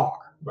you are.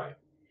 Right.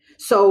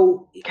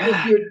 So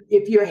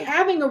if you're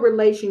having a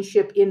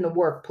relationship in the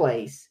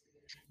workplace,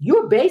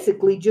 you're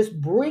basically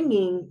just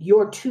bringing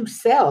your two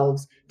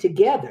selves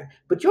together,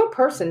 but your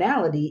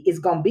personality is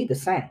going to be the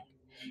same.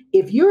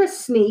 If you're a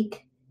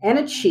sneak and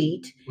a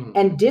cheat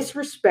and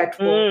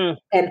disrespectful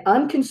and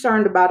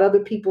unconcerned about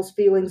other people's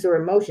feelings or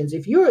emotions,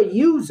 if you're a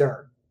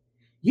user,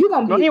 you're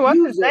going to be a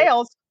user.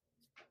 Sales.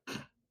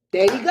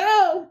 There you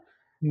go.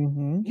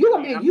 Mm-hmm. You're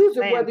going to be a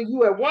user whether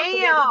you're at work or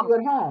whether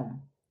you're at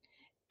home.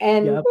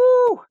 And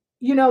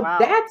you know,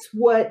 that's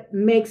what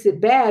makes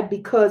it bad,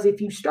 because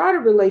if you start a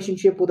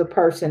relationship with a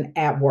person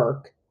at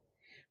work,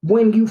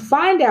 when you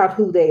find out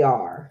who they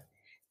are,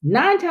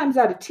 9 times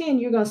out of 10,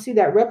 you're going to see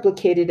that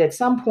replicated at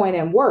some point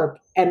in work.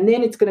 And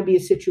then it's going to be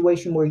a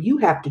situation where you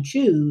have to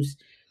choose,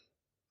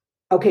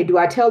 okay, do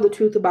I tell the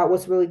truth about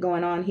what's really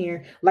going on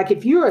here? Like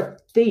if you're a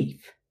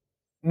thief,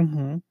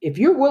 if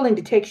you're willing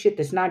to take shit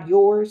that's not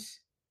yours,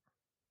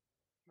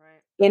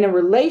 in a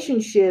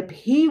relationship,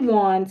 he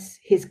wants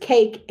his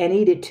cake and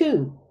eat it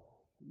too.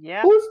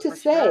 Yeah, who's to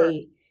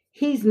say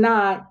he's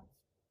not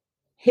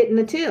hitting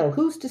the till?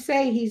 Who's to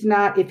say he's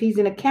not, if he's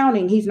in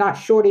accounting, he's not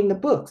shorting the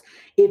books?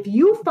 If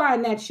you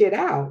find that shit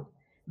out,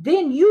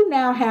 then you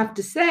now have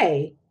to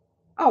say,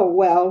 oh,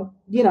 well,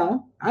 you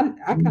know, I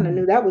kind of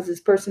knew that was his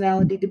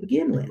personality to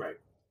begin with.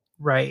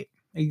 Right.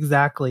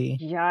 Exactly.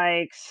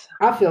 Yikes.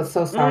 I feel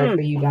so sorry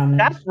for you, Dominic.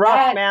 That's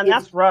rough, man.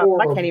 That's rough.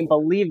 Horrible. I can't even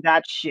believe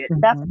that shit.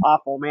 That's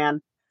awful,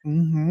 man.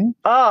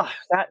 Oh,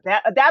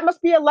 that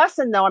must be a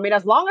lesson, though. I mean,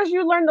 as long as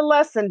you learn the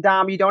lesson,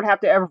 Dom, you don't have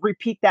to ever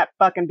repeat that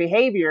fucking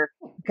behavior.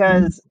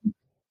 Because,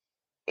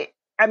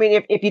 I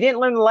mean, if you didn't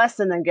learn the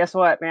lesson, then guess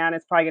what, man?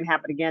 It's probably gonna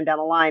happen again down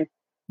the line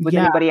with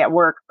anybody at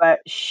work. But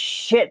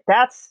shit,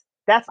 that's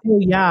that's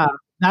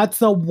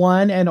the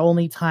one and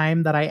only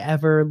time that I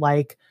ever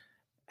like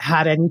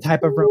had any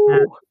type of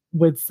romance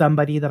with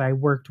somebody that I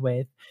worked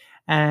with,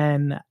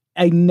 and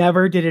I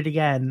never did it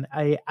again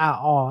at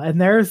all. And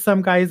there are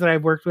some guys that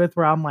I've worked with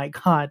where I'm like,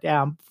 God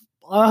damn.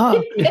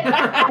 You're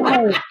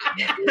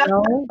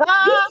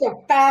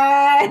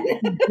fine.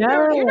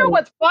 You know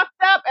what's fucked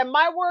up at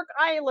my work?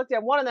 I ain't looked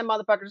at one of them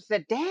motherfuckers and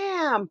said,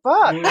 damn,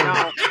 fuck. You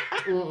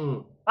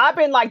know? I've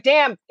been like,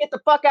 damn, get the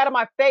fuck out of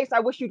my face.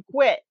 I wish you'd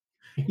quit.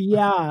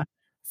 Yeah.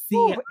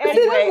 See, that's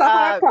the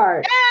hard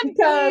part.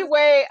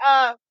 Anyway,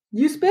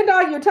 you spend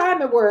all your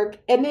time at work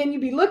and then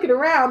you be looking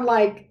around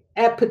like,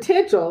 at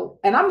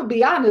potential, and I'm gonna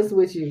be honest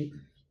with you,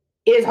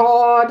 it's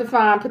hard to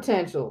find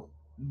potential,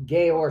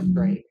 gay or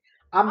straight.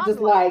 I'm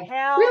just like,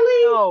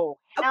 really? No.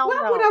 Why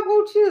would I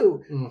want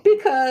you?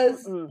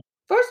 Because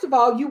first of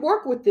all, you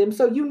work with them,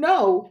 so you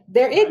know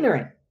they're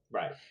ignorant.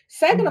 Right.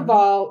 Second of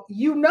all,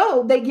 you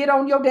know they get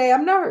on your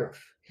damn nerve.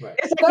 Right.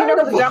 It's like you know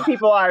what the dumb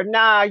people are.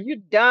 Nah,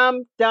 you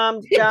dumb.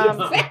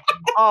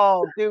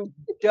 Oh, dude.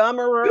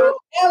 dumber. You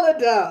hella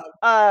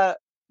dumb.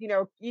 You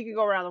know, you can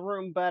go around the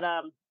room, but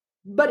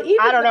even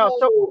I don't know.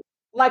 So,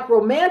 like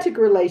romantic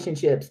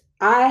relationships,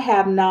 I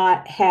have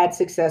not had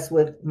success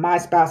with. My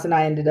spouse and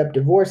I ended up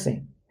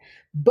divorcing.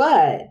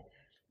 But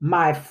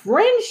my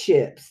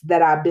friendships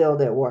that I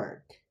build at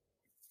work,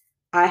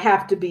 I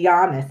have to be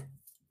honest.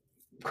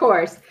 Of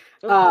course.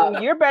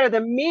 You're better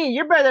than me.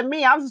 You're better than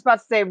me. I was just about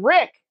to say,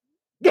 Rick,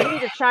 you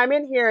need to chime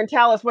in here and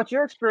tell us what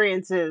your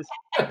experience is.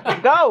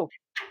 Go.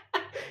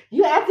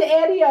 You have to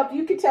ante up.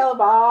 You can tell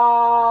them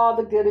all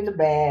the good and the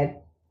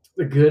bad.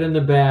 The good and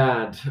the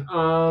bad.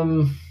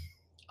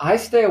 I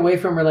stay away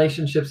from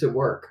relationships at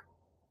work.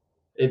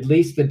 At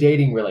least the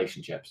dating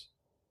relationships.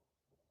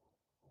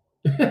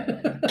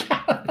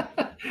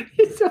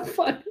 It's so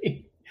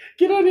funny.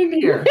 Get on in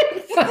here.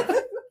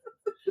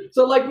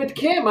 So like with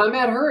Kim, I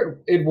met her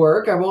at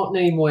work. I won't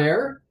name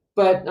where,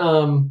 but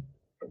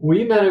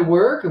we met at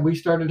work and we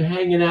started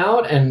hanging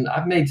out, and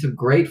I've made some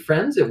great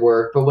friends at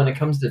work. But when it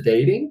comes to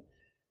dating,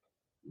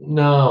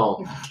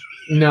 no.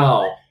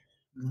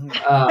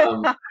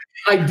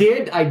 I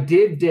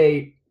did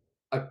date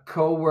a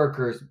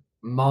coworker's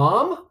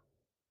mom,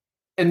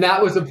 and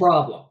that was a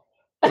problem.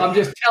 I'm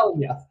just telling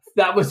you,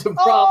 that was a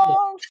problem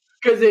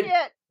because it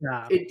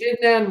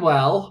didn't end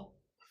well,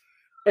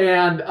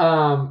 and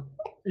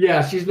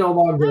yeah, she's no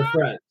longer a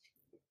friend.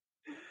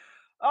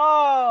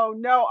 Oh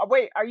no!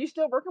 Wait, are you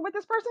still working with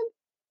this person?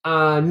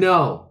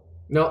 No,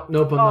 I'm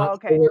not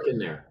still working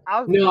there.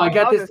 I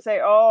got this.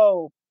 Say,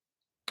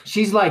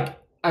 she's like,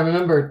 I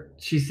remember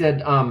she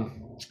said,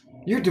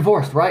 "You're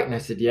divorced, right?" And I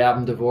said, "Yeah,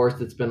 I'm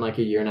divorced. It's been like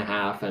a year and a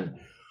half." And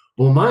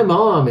well, my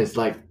mom is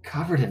like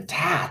covered in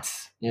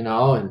tats, you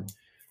know, and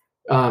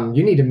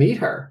you need to meet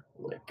her.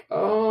 I'm like,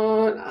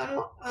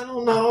 I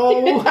don't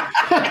know.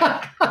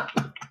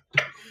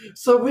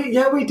 So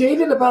we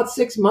dated about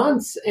 6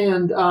 months,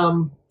 and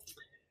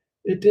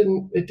it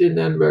didn't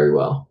end very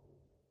well,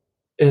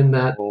 and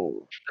that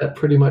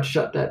pretty much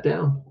shut that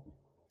down.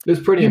 It was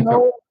pretty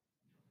uncomfortable.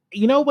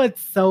 You know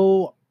what's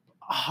so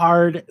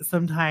hard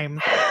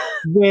sometimes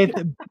with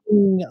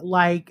being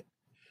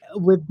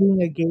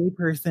a gay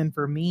person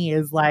for me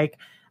is like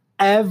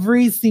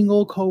every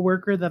single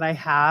coworker that I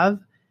have,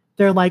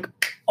 they're like,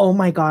 "Oh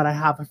my God, I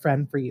have a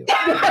friend for you." Yes!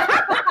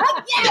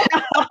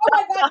 Oh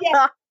my God,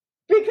 yes.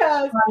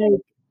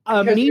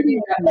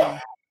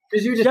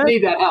 Because you just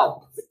need that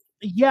help.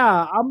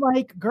 Yeah, I'm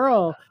like,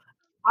 girl,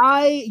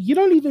 you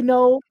don't even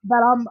know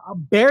that I'm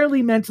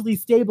barely mentally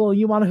stable and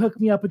you want to hook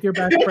me up with your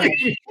best friend.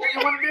 You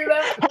want to do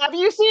that? Have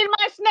you seen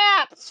my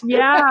snaps?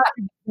 Yeah,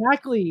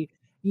 exactly.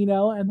 You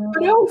know, and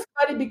but it was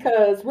funny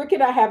because Rick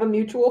and I have a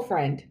mutual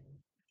friend,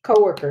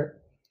 coworker,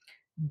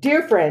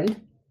 dear friend.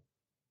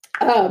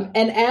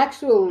 And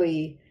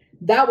actually,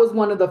 that was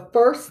one of the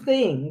first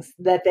things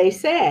that they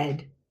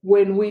said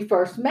when we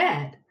first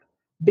met,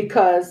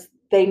 because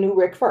they knew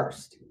Rick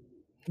first.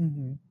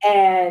 Mm-hmm.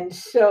 And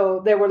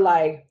so they were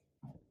like,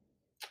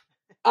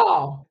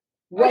 "Oh,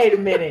 wait a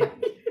minute.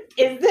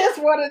 Is this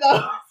one of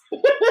those?"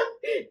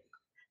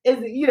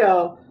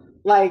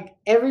 Like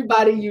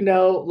everybody,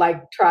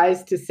 like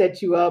tries to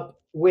set you up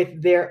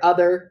with their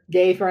other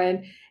gay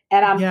friend.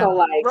 And I'm so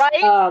like,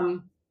 right?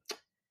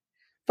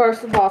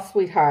 First of all,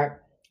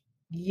 sweetheart,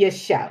 you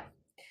shout.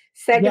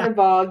 Second of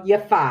all, you're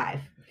 5.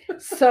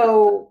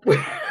 So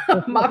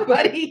my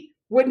buddy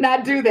would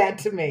not do that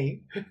to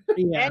me.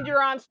 Yeah. And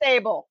you're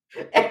unstable.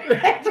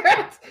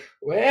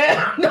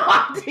 Well, no,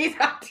 I'm teasing.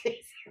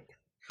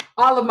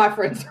 All of my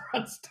friends are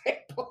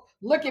unstable.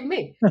 Look at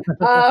me.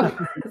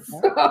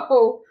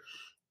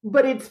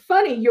 But it's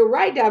funny. You're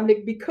right,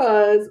 Dominic,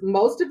 because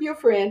most of your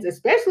friends,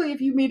 especially if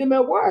you meet them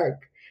at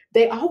work,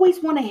 they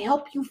always want to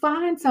help you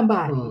find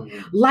somebody.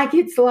 Like,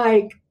 it's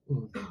like,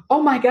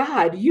 oh my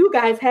God, you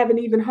guys have an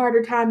even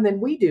harder time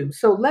than we do.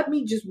 So let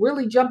me just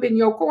really jump in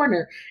your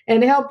corner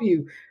and help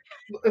you.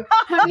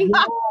 Honey,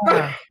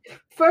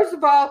 first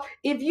of all,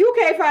 if you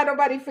can't find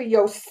nobody for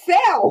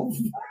yourself,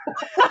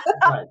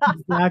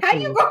 how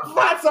you gonna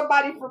find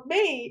somebody for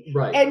me?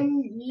 Right.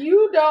 And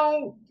you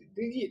don't,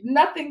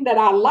 nothing that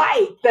I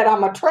like, that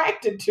I'm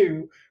attracted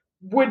to,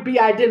 would be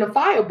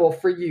identifiable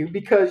for you,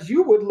 because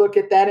you would look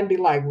at that and be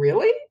like,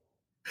 really?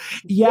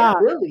 Yeah,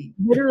 really.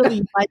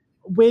 Literally, like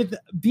with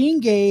being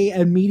gay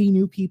and meeting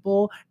new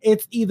people,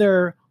 it's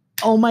either,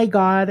 oh my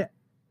God,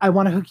 I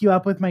want to hook you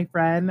up with my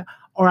friend,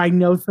 or I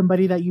know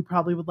somebody that you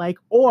probably would like,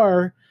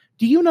 or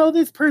do you know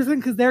this person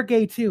because they're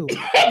gay too?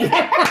 Right?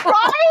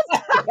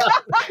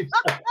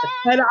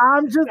 And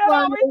I'm just that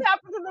like, always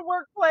happens in the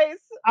workplace.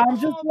 I'm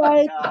just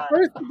like,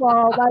 first of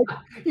all, like,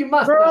 you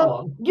must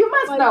know him. You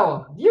must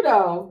know him. You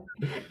know,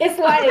 it's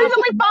like there's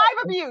only 5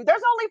 of you.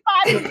 There's only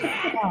 5 of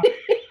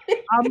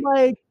you. I'm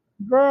like,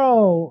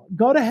 girl,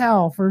 go to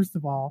hell, first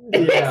of all.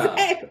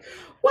 Yeah.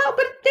 Well,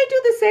 but they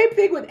do the same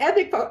thing with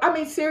ethnic folks. I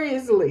mean,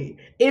 seriously,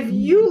 if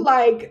you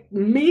like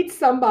meet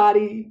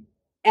somebody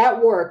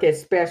at work,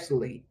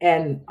 especially,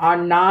 and our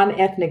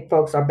non-ethnic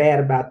folks are bad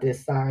about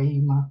this.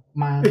 Sorry,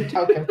 my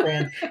token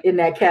friend in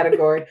that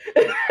category.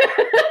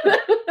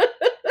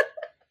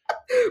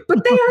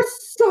 But they are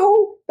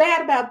so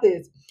bad about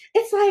this.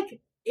 It's like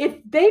if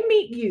they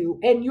meet you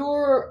and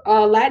you're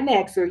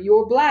Latinx or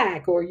you're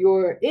Black or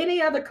you're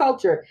any other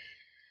culture,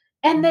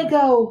 and they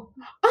go,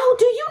 "Oh,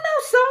 do you know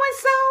so and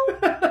so?"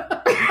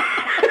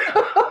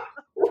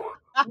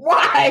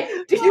 Why?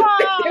 Do you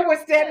think they were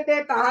standing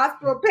at the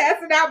hospital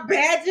passing out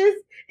badges?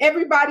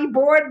 Everybody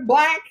born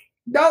Black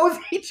knows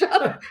each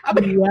other. I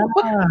mean,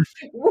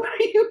 what are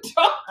you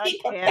talking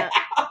about?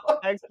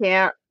 I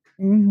can't.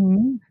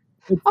 Mm-hmm.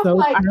 It's so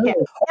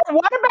Or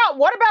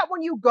what about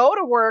when you go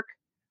to work,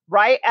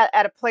 right,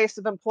 at a place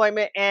of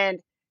employment and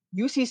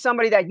you see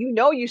somebody that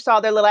you saw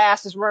their little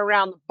asses run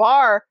around the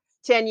bar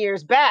 10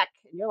 years back,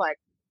 and you're like,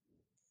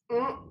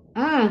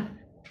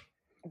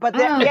 but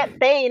yet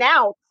they ain't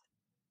out.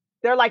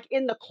 They're like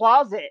in the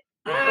closet.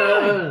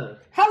 Hello.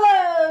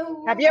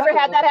 Have you ever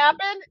had that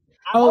happen?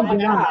 Oh my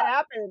yeah, God, that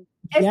happened.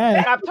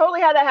 Yes. I've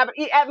totally had that happen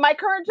at my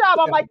current job.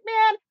 I'm like,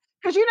 man,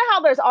 because you know how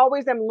there's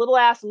always them little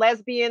ass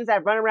lesbians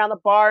that run around the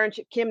bar, and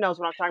Kim knows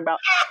what I'm talking about.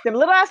 Them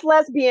little ass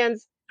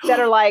lesbians that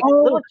are like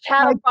little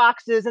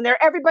chatterboxes, and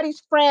they're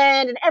everybody's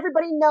friend, and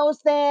everybody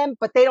knows them,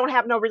 but they don't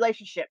have no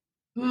relationship.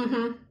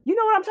 Mm-hmm. You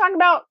know what I'm talking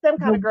about? Them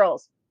kind of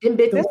girls.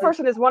 This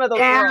person is one of those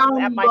girls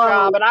at my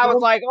job, and I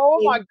was like,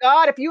 oh my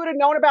God, if you would have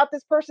known about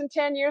this person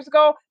 10 years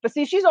ago. But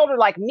see, she's older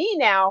like me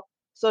now,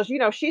 so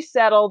she's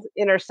settled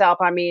in herself.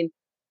 I mean,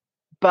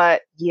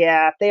 but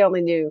yeah, if they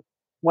only knew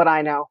what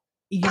I know.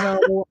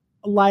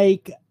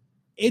 Like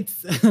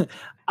it's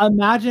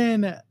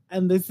imagine,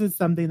 and this is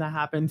something that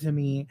happened to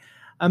me.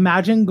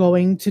 Imagine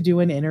going to do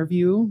an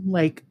interview,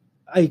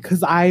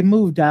 because I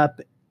moved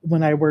up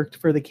when I worked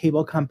for the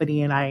cable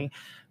company and I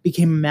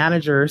became a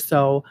manager.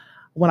 So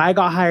when I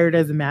got hired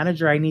as a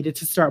manager, I needed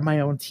to start my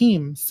own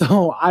team.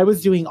 So I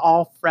was doing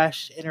all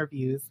fresh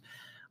interviews.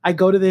 I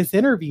go to this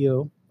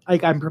interview,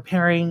 like I'm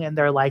preparing, and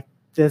they're like,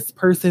 this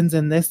person's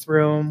in this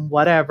room,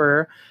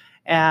 whatever.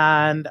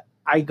 And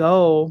I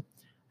go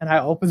and I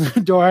open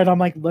the door and I'm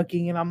like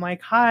looking and I'm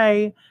like,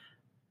 hi.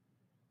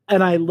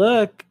 And I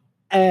look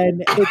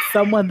and it's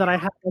someone that I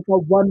had like a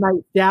one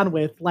night stand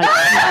with. Like,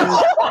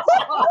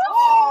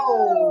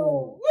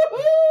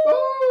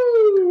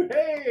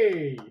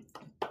 hey.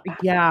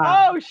 Yeah.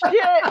 Oh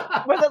shit.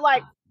 Was it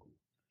like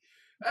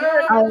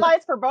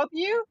lights for both of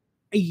you?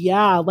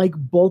 Yeah, like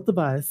both of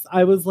us.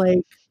 I was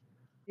like,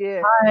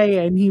 hi,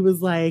 and he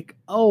was like,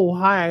 oh,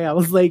 hi. I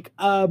was like,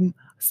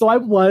 so I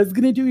was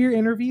gonna do your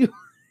interview,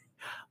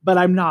 but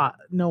I'm not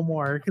no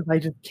more because I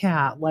just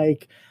can't.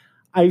 Like,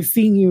 I've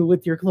seen you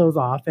with your clothes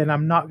off, and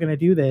I'm not gonna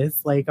do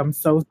this. Like, I'm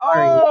so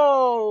sorry.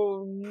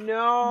 Oh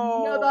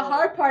no! No, the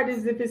hard part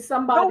is if it's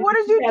somebody what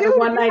did you had do? a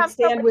one night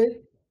stand with,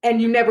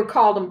 and you never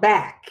called them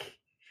back.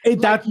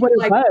 That's what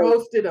it was.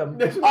 Ghosted them.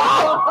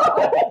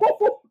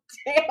 Oh,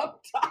 damn,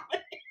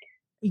 Tommy.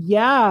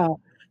 Yeah.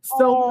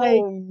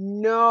 So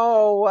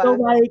no. So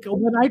like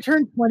when I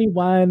turned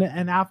 21,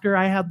 and after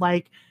I had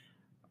like,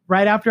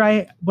 when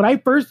I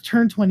first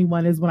turned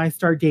 21 is when I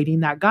started dating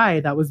that guy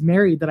that was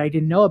married that I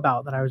didn't know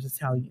about, that I was just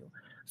telling you.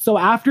 So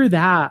after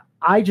that,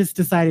 I just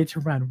decided to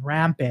run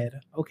rampant.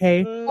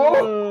 Okay.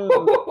 The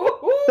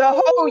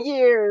whole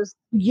years.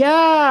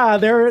 Yeah.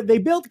 They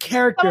built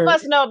character. Some of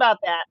us know about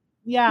that.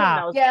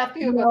 Yeah. Yeah. A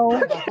few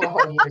of us the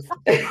whole years.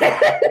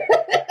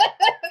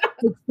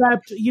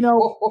 Except,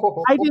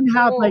 I didn't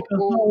have like a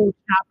whole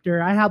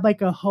chapter. I had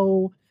like a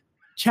whole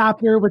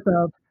chapter with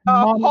a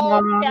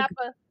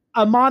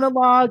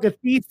monologue, a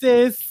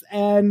thesis,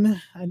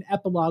 and an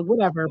epilogue,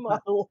 whatever.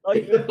 I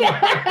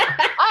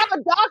have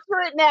a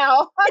doctorate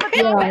now.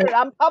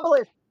 I'm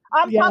published.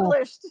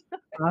 Published.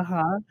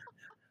 Uh-huh.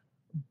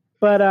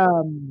 But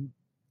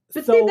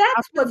so see,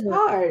 that's what's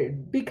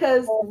hard,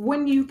 because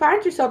when you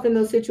find yourself in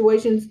those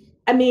situations,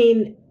 I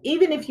mean,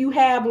 even if you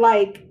have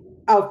like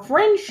a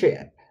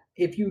friendship,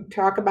 if you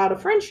talk about a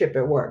friendship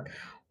at work,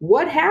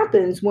 what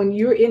happens when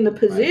you're in the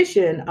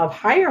position of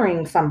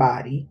hiring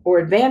somebody or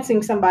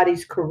advancing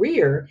somebody's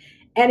career,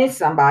 and it's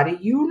somebody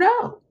you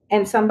know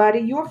and somebody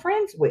you're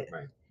friends with?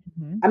 Right.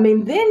 Mm-hmm. I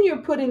mean, then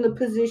you're put in the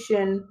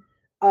position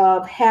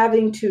of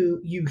having to,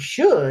 you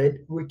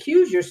should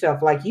recuse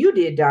yourself like you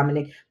did,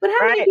 Dominic. But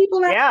how many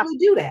people actually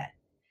do that?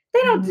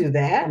 They don't do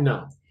that.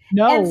 No.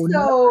 And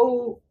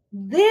so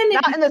then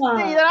not in the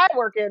city that I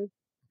work in.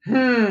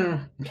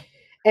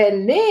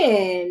 And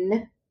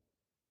then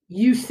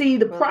you see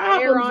the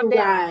problems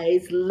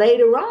arise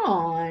later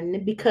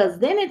on, because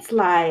then it's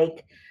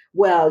like,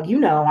 well,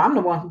 I'm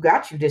the one who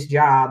got you this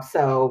job,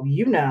 so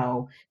you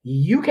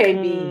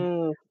can't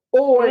be.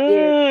 Or I've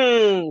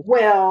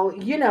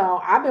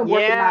been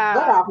working my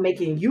butt off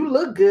making you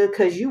look good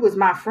because you was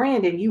my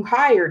friend and you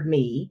hired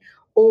me.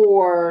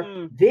 Or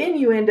then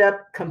you end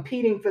up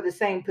competing for the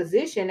same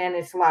position, and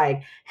it's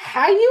like,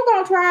 how you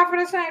gonna try for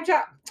the same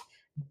job?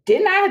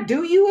 Didn't I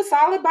do you a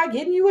solid by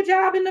getting you a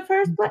job in the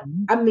first place?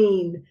 I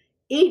mean,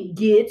 it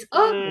gets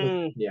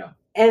ugly. Yeah.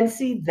 And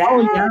see,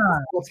 that's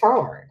what's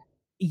hard.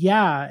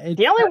 Yeah.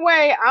 The only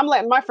way I'm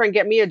letting my friend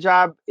get me a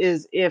job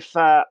is if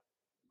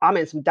I'm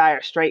in some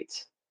dire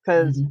straits.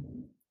 Because,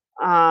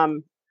 I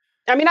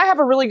mean, I have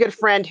a really good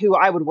friend who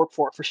I would work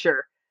for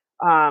sure.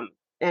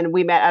 And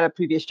we met at a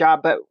previous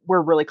job, but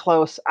we're really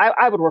close.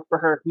 I would work for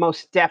her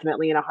most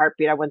definitely in a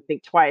heartbeat. I wouldn't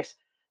think twice.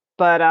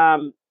 But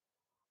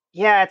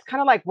yeah, it's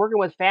kind of like working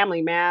with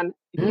family, man.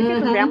 If you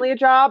give your family a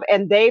job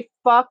and they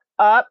fuck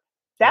up,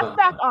 that's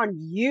back on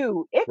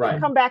you. It can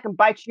come back and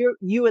bite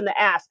you in the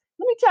ass.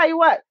 Let me tell you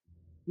what,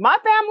 my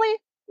family,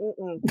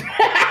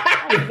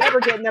 I'm never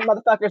getting them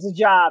motherfuckers a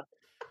job.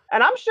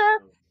 And I'm sure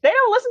they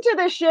don't listen to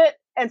this shit.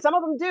 And some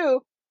of them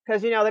do,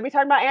 because, they be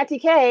talking about Auntie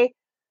K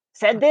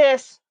said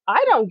this.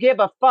 I don't give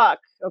a fuck.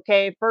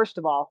 Okay. First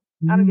of all,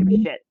 I don't give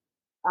a shit.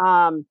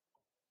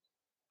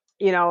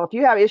 If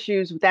you have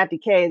issues with Auntie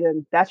K,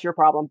 then that's your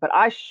problem. But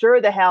I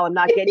sure the hell am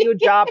not getting you a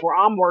job where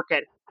I'm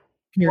working.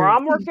 Where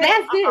I'm working,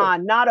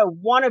 not a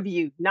one of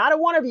you. Not a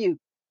one of you.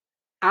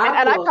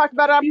 And I've talked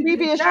about it on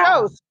previous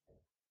shows.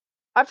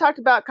 I've talked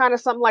about kind of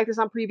something like this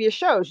on previous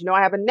shows.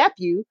 I have a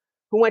nephew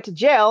who went to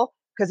jail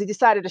because he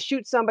decided to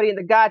shoot somebody in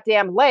the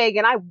goddamn leg,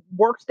 and I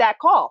worked that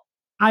call.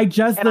 I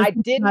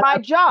did my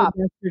job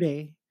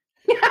yesterday.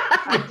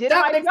 I did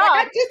my job.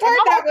 I just heard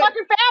that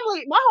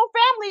my whole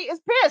family is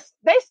pissed.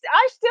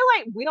 I still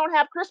ain't. We don't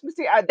have Christmas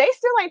here. They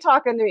still ain't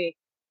talking to me.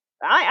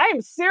 I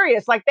am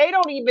serious. Like, they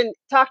don't even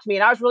talk to me.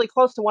 And I was really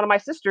close to one of my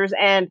sisters,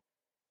 and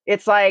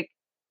it's like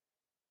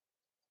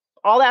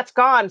all that's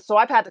gone. So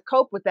I've had to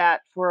cope with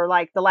that for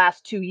like the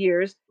last 2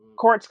 years.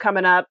 Court's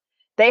coming up.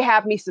 They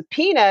have me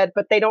subpoenaed,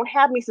 but they don't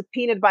have me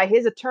subpoenaed by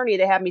his attorney.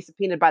 They have me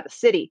subpoenaed by the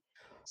city.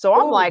 So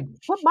I'm like,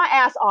 put my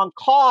ass on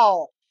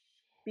call,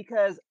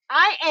 because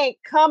I ain't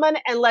coming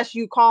unless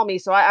you call me.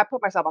 So I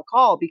put myself on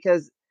call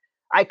because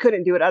I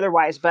couldn't do it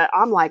otherwise. But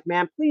I'm like,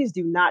 man, please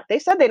do not. They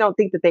said they don't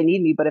think that they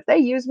need me, but if they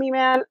use me,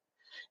 man,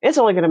 it's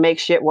only going to make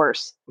shit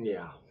worse.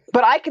 Yeah.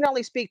 But I can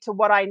only speak to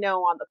what I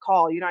know on the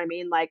call. You know what I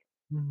mean? Like,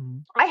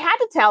 I had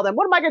to tell them.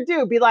 What am I going to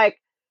do? Be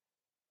like,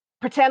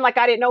 pretend like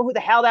I didn't know who the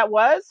hell that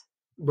was?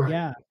 Right.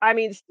 Yeah. I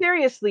mean,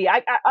 seriously,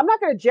 I'm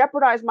not going to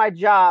jeopardize my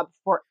job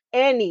for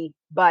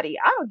anybody.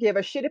 I don't give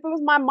a shit if it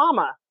was my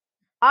mama.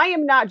 I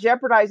am not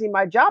jeopardizing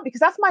my job because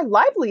that's my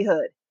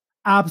livelihood.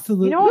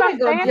 Absolutely. You know what I'm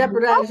saying? You ain't gonna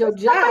jeopardize your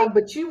job,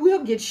 but you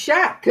will get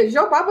shot because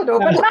your mama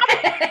don't.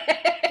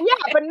 Yeah,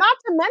 but not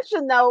to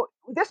mention, though,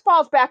 this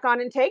falls back on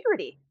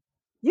integrity.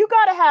 You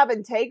got to have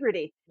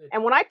integrity.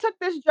 And when I took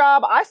this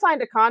job, I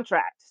signed a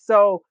contract.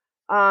 So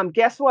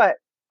guess what?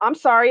 I'm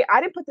sorry.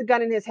 I didn't put the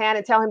gun in his hand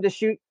and tell him to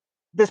shoot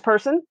this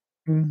person.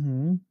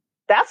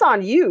 That's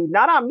on you,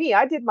 not on me.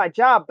 I did my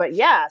job. But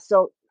yeah,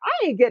 so I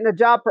ain't getting a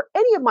job for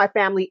any of my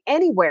family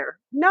anywhere.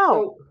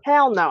 No,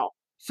 hell no.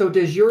 So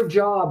does your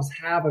jobs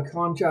have a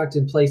contract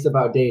in place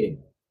about dating?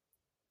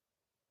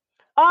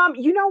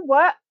 You know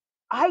what?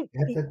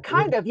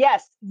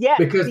 Yes.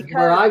 Because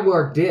where I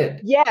work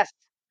did.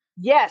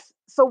 Yes.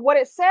 So what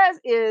it says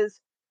is,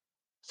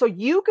 so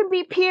you can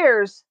be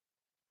peers,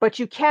 but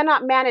you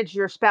cannot manage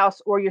your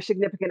spouse or your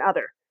significant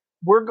other.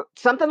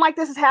 Something like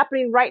this is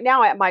happening right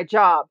now at my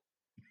job.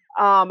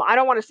 I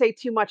don't want to say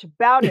too much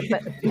about it,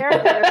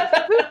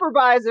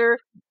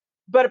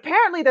 but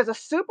apparently there's a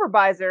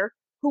supervisor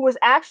who was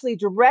actually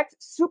direct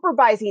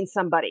supervising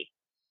somebody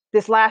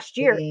this last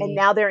year, and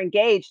now they're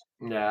engaged.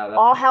 Yeah,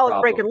 all hell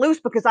is breaking loose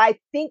because I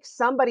think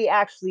somebody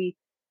actually,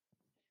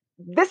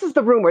 this is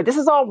the rumor, this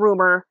is all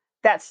rumor,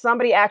 that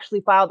somebody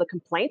actually filed a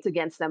complaint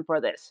against them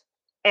for this.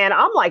 And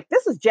I'm like,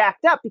 this is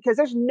jacked up because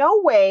there's no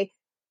way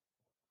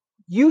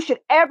you should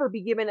ever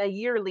be given a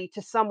yearly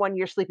to someone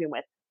you're sleeping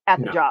with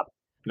at the job.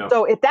 No.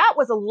 So if that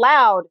was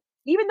allowed,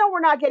 even though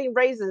we're not getting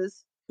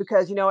raises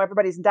because,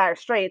 everybody's in dire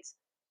straits,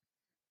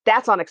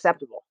 that's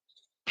unacceptable.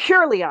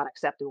 Purely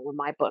unacceptable in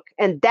my book.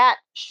 And that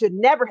should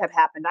never have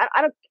happened.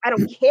 I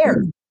don't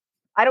care.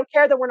 I don't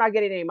care that we're not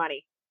getting any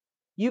money.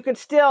 You can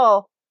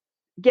still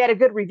get a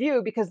good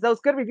review because those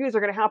good reviews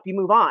are going to help you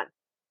move on.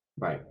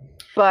 Right.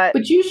 But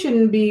you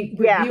shouldn't be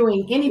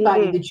reviewing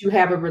anybody that you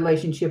have a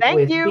relationship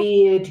with,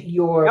 be it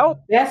your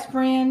best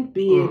friend,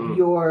 be it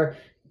your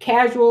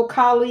casual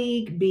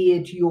colleague, be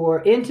it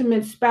your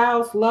intimate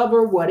spouse,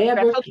 lover,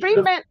 whatever. Special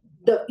treatment.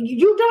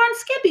 You darn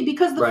skippy,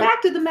 because the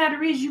fact of the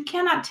matter is you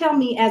cannot tell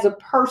me as a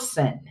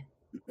person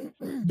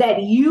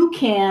that you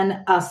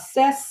can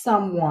assess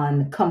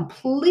someone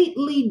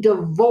completely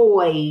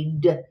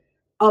devoid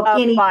of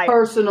any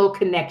personal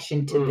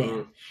connection to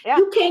them. Yeah.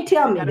 You can't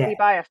tell me that. Be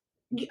biased.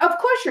 Of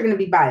course you're going to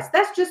be biased.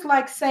 That's just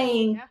like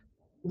saying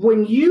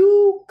when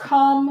you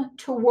come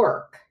to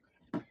work,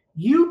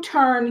 you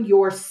turn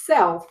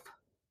yourself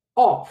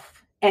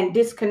off and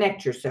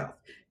disconnect yourself.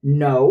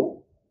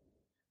 No,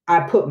 I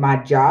put my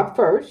job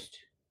first.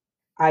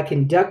 I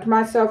conduct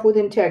myself with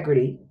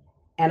integrity,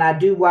 and I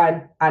do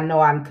what I know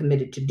I'm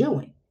committed to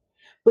doing.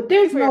 But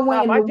there's no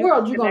way in the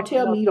world you're going to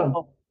tell me you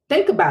don't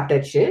think about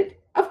that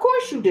shit. Of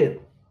course you do.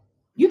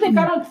 You think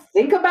I don't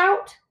think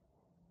about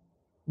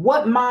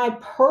what my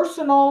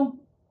personal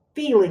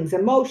feelings,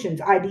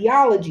 emotions,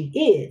 ideology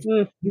is?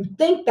 You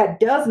think that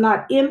does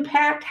not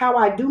impact how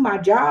I do my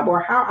job or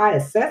how I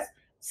assess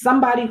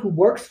somebody who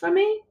works for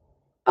me?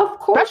 Of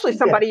course. Especially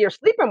somebody you're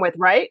sleeping with,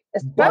 right?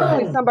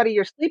 Especially somebody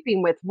you're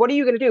sleeping with. What are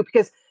you going to do?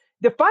 Because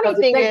the funny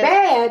thing is,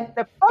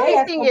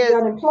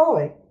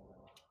 unemployed.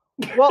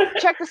 Well,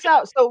 check this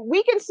out. So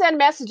we can send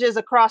messages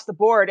across the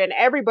board, and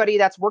everybody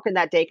that's working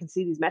that day can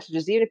see these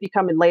messages. Even if you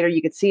come in later,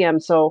 you could see them.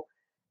 So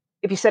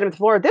if you send them to the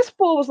floor, this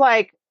fool was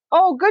like,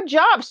 "Oh, good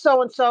job,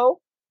 so and so.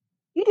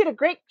 You did a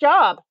great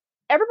job."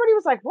 Everybody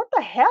was like, "What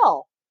the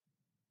hell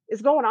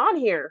is going on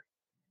here?"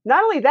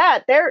 Not only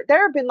that, there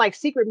have been like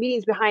secret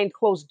meetings behind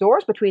closed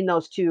doors between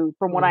those two,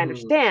 from what I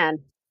understand.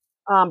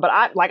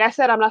 But like I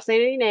said, I'm not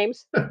saying any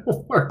names.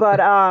 But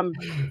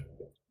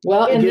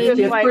well, and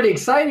it's like, pretty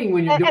exciting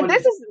when you're doing. And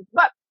this is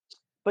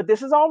but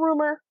this is all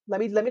rumor.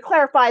 Let me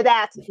clarify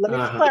that. Let me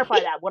just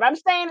clarify that. What I'm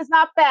saying is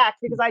not fact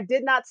because I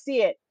did not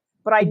see it,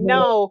 but I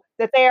know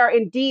that they are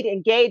indeed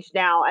engaged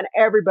now, and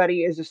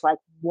everybody is just like,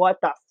 "What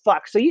the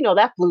fuck?" So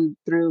that flew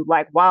through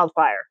like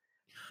wildfire.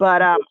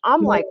 But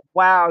I'm like,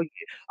 wow.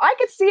 I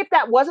could see if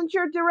that wasn't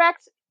your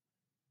direct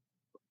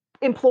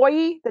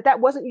employee, that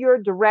wasn't your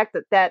direct,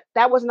 that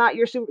was not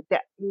your super.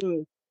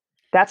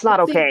 That's not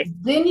okay.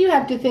 Then you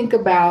have to think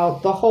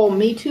about the whole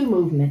Me Too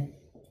movement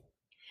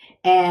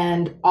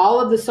and all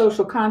of the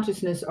social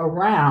consciousness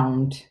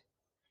around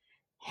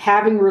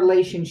having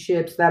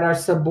relationships that are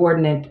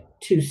subordinate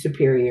to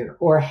superior,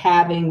 or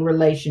having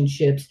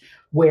relationships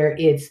where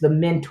it's the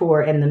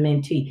mentor and the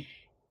mentee.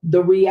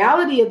 The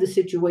reality of the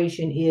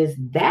situation is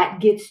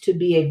that gets to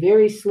be a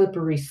very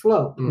slippery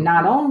slope,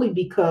 not only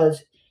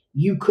because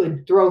you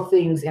could throw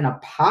things in a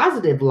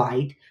positive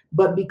light,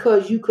 but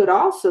because you could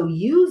also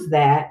use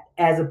that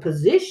as a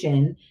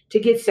position to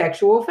get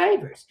sexual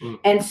favors.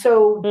 And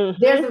so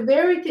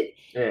there's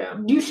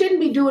you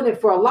shouldn't be doing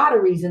it for a lot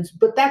of reasons,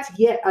 but that's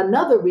yet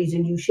another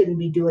reason you shouldn't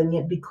be doing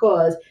it,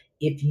 because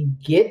if you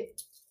get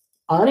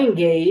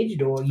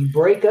unengaged, or you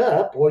break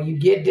up, or you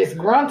get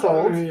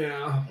disgruntled.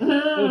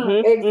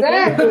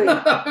 Exactly.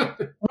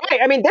 Right.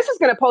 I mean, this is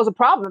going to pose a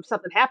problem if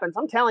something happens.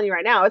 I'm telling you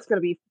right now, it's going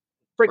to be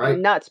freaking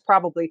nuts,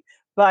 probably.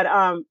 But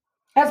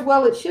as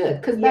well it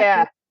should, because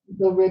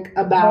Rick,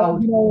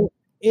 about having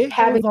things in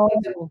place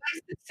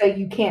that say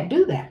you can't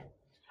do that.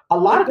 A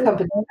lot of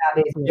companies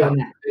nowadays do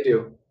that. They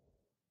do.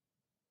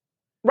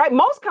 Right,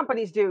 most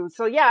companies do.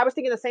 So I was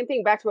thinking the same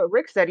thing. Back to what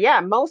Rick said. Yeah,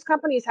 most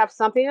companies have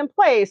something in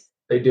place.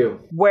 They do.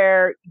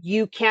 Where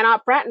you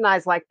cannot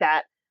fraternize like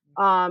that.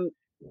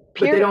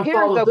 Peer is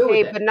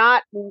okay, but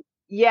not.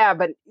 Yeah,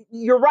 but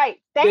you're right.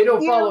 They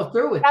don't follow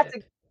through with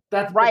it.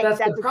 That's right. That's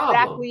the problem.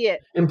 Exactly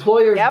it.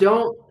 Employers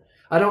don't.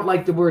 I don't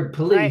like the word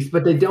police,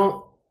 but they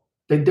don't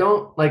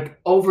like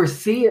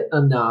oversee it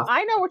enough.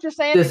 I know what you're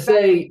saying. To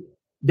say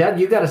that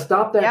you got to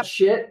stop that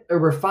shit, or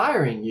we're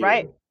firing you.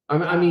 Right.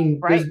 I mean,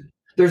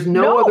 there's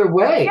no other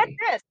way. Get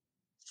this.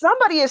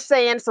 Somebody is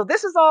saying, so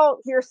this is all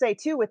hearsay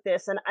too with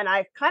this, and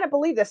I kind of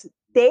believe this.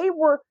 They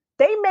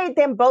made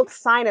them both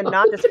sign a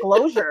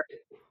non-disclosure.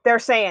 They're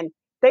saying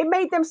they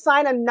made them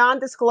sign a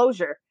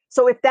non-disclosure.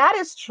 So if that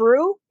is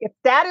true,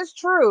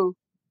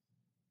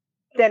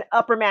 then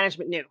upper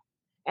management knew,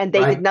 and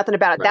they did nothing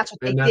about it. That's what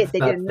they did.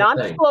 They did a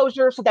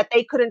non-disclosure so that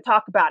they couldn't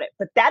talk about it.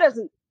 But that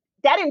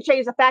didn't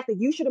change the fact that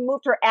you should have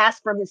moved her ass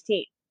from his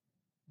team.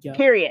 Yep.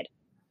 Period.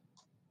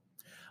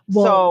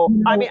 Well, so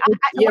I mean,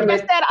 like I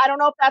said, I don't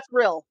know if that's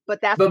real,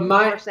 but that's what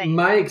we're saying.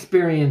 My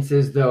experience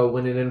is, though,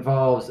 when it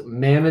involves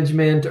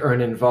management, or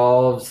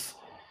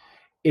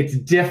it's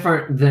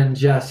different than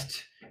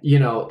just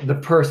the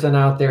person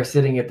out there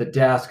sitting at the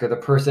desk, or the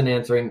person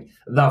answering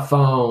the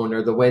phone,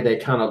 or the way they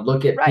kind of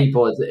look at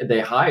people as they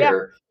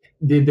hire.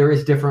 Yeah. There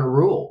is different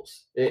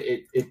rules.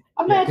 Can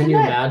you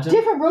imagine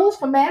different rules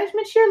for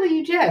management? Surely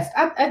you jest.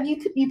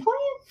 You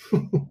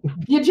playing?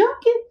 You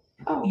joking?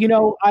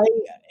 Oh.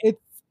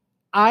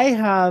 I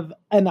have,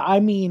 and I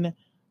mean,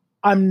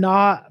 I'm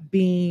not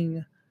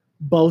being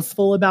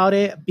boastful about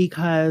it,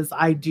 because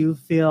I do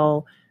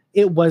feel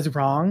it was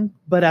wrong.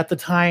 But at the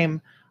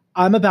time,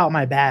 I'm about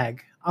my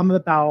bag. I'm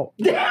about.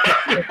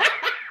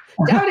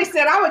 Jody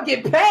said I would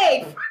get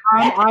paid.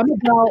 I'm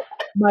about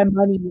my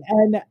money.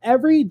 And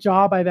every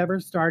job I've ever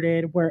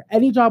started,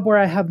 any job where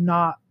I have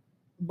not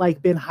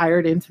been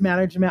hired into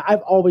management,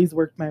 I've always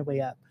worked my way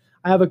up.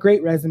 I have a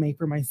great resume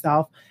for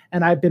myself,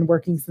 and I've been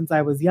working since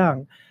I was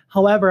young.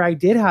 However, I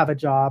did have a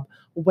job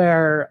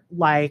where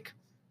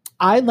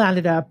I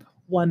landed up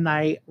one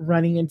night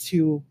running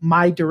into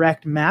my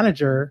direct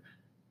manager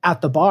at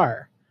the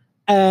bar.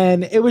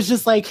 And it was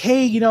just like,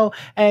 hey,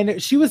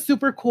 and she was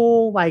super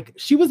cool.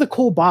 She was a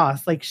cool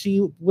boss.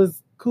 She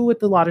was cool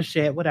with a lot of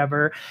shit,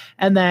 whatever.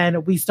 And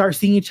then we start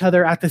seeing each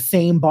other at the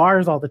same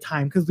bars all the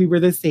time because we were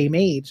the same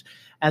age.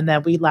 And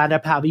then we land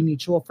up having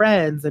mutual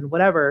friends and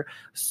whatever.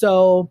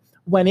 So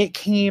when it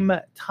came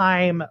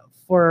time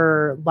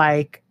for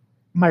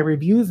my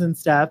reviews and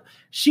stuff,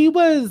 she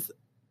was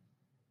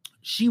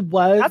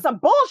that's some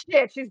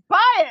bullshit. She's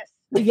biased.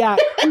 Yeah.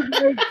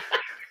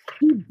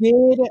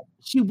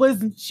 She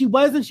wasn't,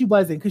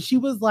 because she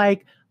was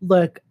like,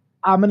 look,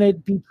 I'm going to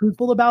be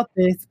truthful about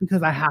this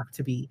because I have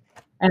to be.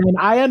 And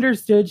I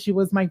understood she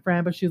was my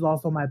friend, but she's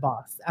also my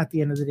boss at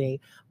the end of the day.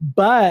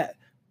 But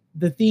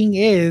the thing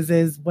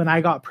is when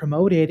I got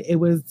promoted, it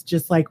was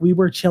just we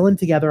were chilling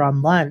together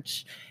on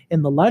lunch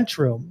in the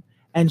lunchroom.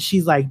 And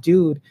she's like,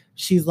 dude,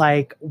 she's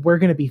like, we're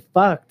going to be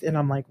fucked. And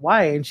I'm like,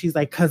 why? And she's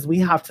like, because we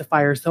have to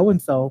fire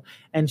so-and-so.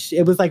 And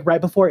it was like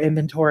right before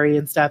inventory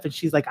and stuff. And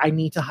she's like, I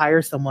need to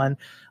hire someone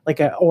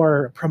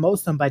or promote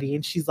somebody.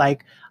 And she's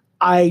like,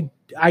 I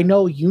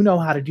know you know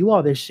how to do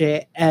all this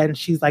shit. And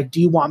she's like,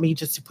 do you want me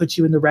just to put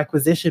you in the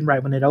requisition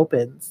right when it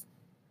opens?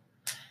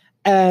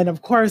 And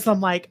of course I'm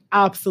like,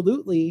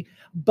 absolutely.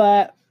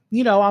 But,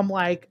 I'm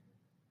like,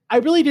 I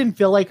really didn't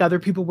feel like other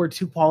people were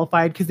too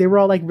qualified because they were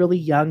all like really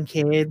young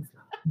kids.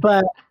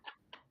 But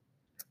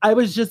I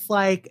was just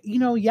like,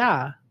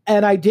 yeah.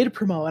 And I did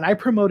promote, and I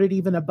promoted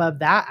even above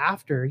that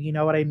after, you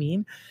know what I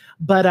mean?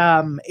 But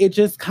it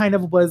just kind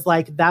of was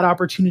like that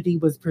opportunity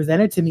was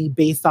presented to me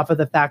based off of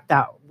the fact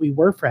that we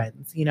were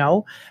friends,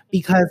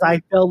 because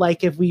I feel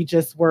like if we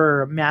just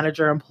were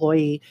manager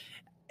employee,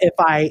 if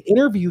I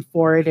interviewed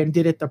for it and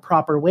did it the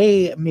proper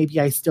way, maybe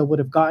I still would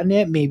have gotten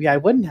it. Maybe I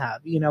wouldn't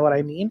have, you know what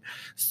I mean?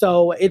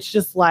 So it's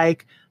just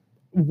like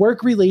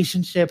work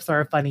relationships are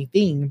a funny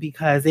thing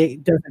because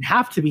it doesn't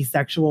have to be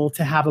sexual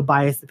to have a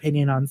biased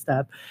opinion on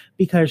stuff,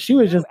 because she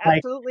was just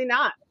absolutely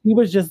not. She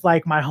was just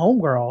like my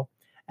homegirl.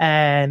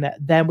 And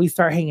then we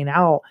start hanging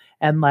out,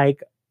 and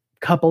like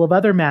a couple of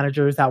other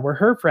managers that were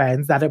her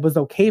friends, that it was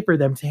okay for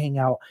them to hang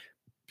out.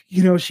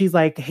 She's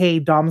like, hey,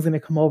 Dom's going to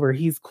come over.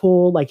 He's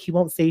cool. Like, he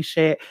won't say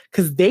shit,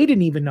 because they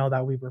didn't even know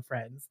that we were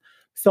friends.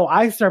 So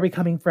I started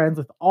becoming friends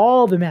with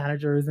all the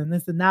managers and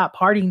this and that,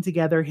 partying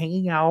together,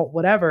 hanging out,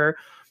 whatever.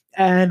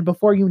 And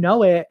before you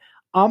know it,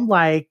 I'm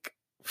like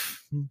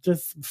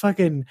just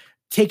fucking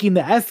taking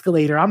the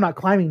escalator. I'm not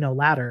climbing no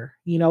ladder.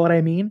 You know what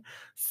I mean?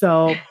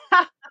 So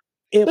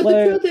the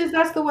truth is,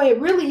 that's the way it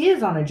really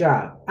is on a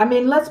job. I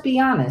mean, let's be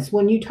honest.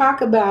 When you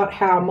talk about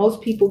how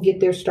most people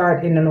get their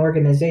start in an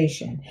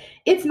organization,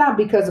 it's not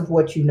because of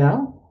what you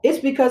know. It's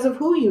because of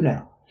who you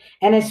know.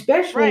 And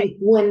especially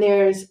when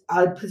there's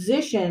a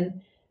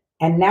position,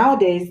 and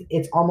nowadays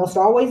it's almost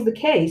always the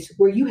case,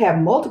 where you have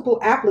multiple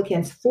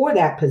applicants for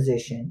that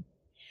position.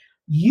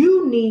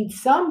 You need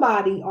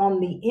somebody on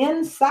the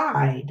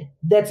inside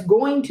that's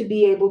going to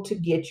be able to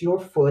get your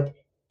foot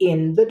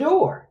in the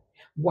door.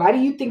 Why do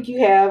you think you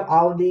have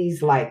all of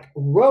these like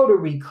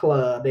Rotary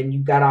Club, and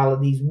you've got all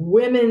of these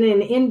women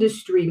in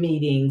industry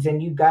meetings,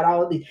 and you've got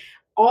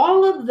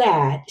all of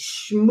that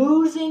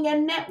schmoozing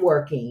and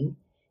networking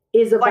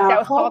is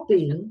about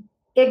hoping,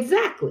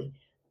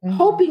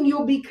 hoping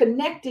you'll be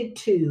connected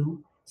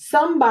to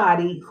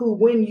somebody who,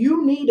 when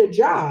you need a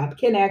job,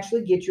 can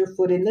actually get your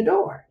foot in the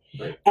door.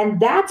 Right. And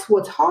that's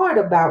what's hard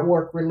about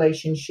work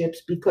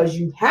relationships, because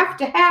you have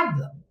to have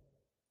them.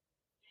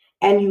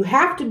 And you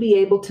have to be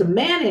able to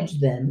manage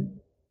them,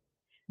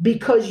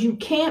 because you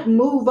can't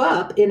move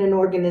up in an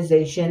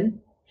organization.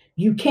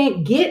 You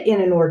can't get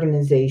in an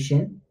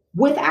organization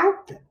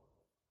without them.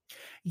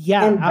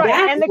 Yeah.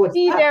 And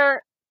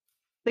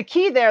the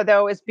key there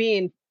though is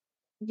being,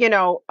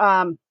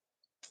 I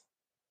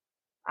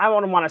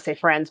wouldn't want to say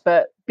friends,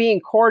 but being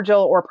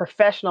cordial or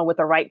professional with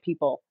the right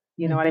people.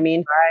 You know what I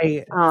mean?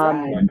 Right.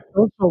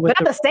 But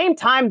at the same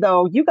time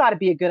though, you got to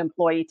be a good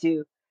employee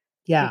too.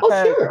 Yeah.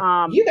 Because,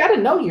 sure. You got to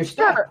know your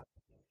stuff. Sure.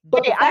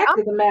 But the fact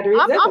of the matter is,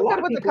 there's a lot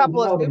of people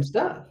who know them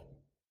stuff.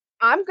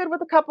 I'm good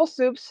with a couple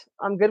soups.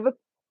 I'm good with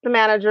the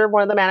manager,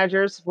 one of the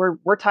managers.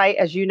 We're tight,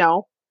 as you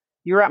know.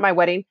 You were at my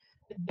wedding.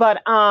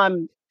 But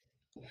don't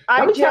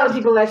be telling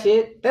people that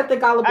shit. They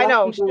think all the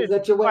black people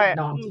that you're wedding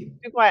on to.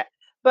 Be quiet.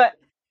 But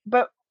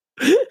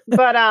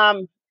I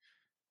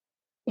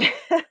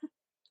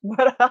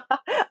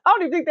don't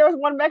even think there was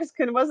one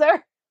Mexican, was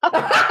there?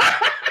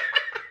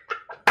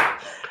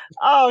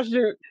 Oh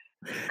shoot,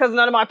 because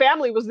none of my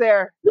family was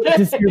there.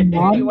 Just your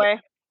mom? Anyway,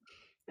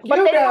 but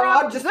they were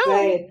on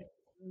Zoom.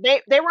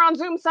 They were on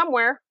Zoom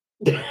somewhere.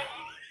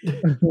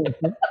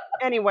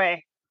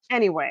 Anyway,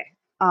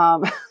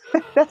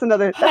 that's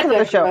another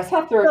show,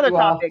 another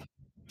topic.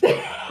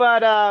 But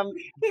that's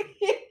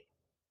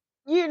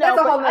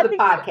a whole nother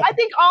podcast. I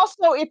think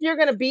also, if you're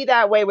going to be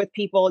that way with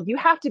people, you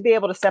have to be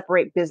able to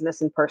separate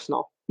business and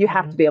personal. You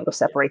have to be able to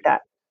separate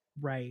that.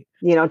 Right.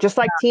 Just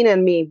like Tina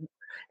and me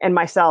and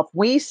myself,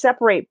 we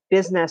separate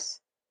business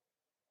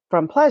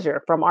from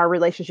pleasure, from our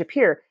relationship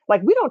here.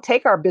 Like, we don't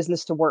take our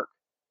business to work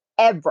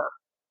ever.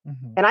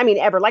 Mm-hmm. And I mean,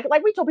 ever. Like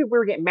we told people we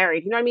were getting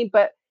married, you know what I mean?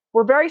 But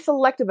we're very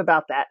selective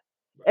about that.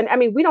 And I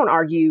mean, we don't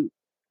argue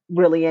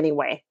really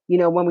anyway.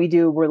 When we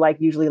do, we're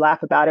like usually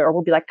laugh about it, or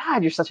we'll be like,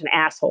 God, you're such an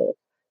asshole,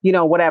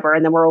 whatever.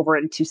 And then we're over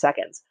it in 2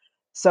 seconds.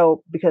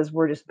 So, because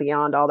we're just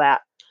beyond all that.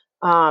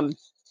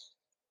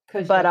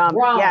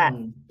 Yeah,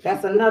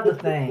 that's another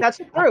thing. That's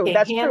true.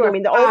 That's true. I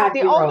mean, the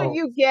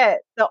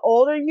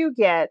older you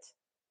get,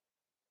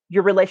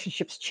 your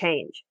relationships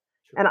change.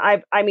 And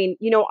I mean,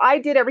 I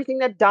did everything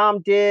that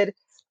Dom did.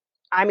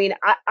 I mean,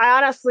 I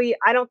honestly,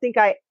 I don't think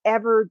I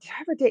ever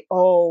did.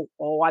 Oh,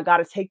 I got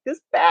to take this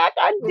back.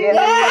 I did.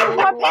 Yeah.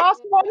 My boss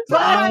one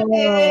time.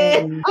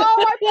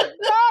 Oh, I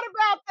forgot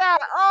about that.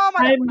 Oh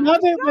my! I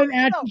love it when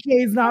Auntie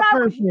K is not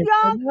perfect.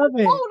 I love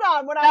it. Hold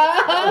on, when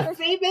I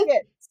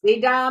see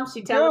Dom,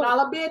 she telling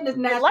all her business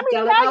now. Let me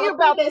tell you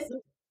about this.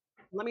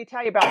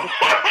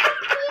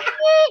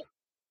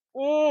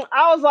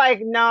 I was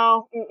like,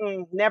 no,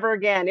 never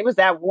again. It was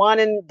that one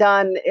and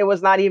done. It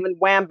was not even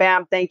wham,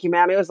 bam, thank you,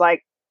 ma'am. It was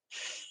like,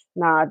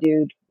 nah,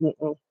 dude.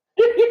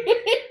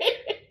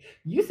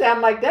 You sound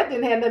like that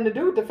didn't have nothing to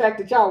do with the fact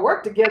that y'all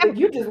worked together.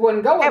 You just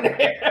wasn't going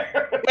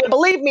there. And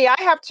believe me, I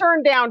have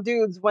turned down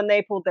dudes when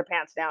they pulled their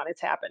pants down.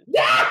 It's happened.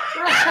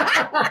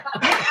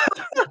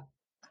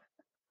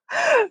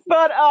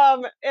 But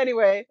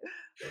anyway,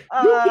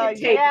 you can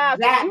take that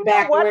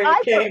back where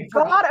it came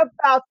from. I forgot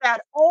about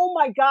that. Oh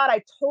my God,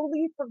 I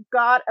totally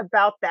forgot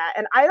about that.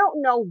 And I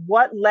don't know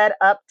what led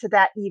up to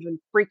that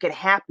even freaking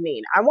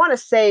happening. I want to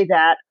say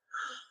that,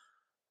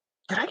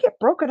 did I get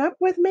broken up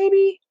with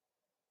maybe?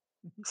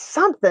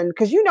 Something,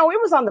 because it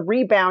was on the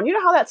rebound. You know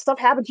how that stuff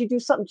happens? You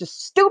do something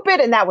just stupid,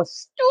 and that was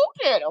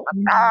stupid. Oh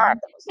my God,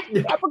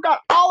 I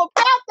forgot all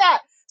about that.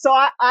 So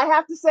I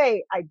have to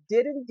say, I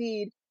did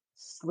indeed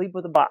sleep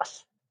with a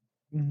boss.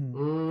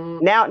 Mm-hmm.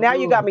 Now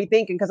you got me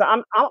thinking, because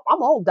I'm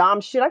old, Dom.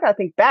 Shit, I gotta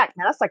think back.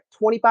 Now that's like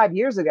 25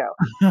 years ago.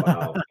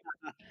 Wow.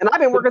 And I've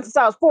been working since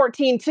I was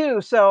 14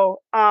 too. So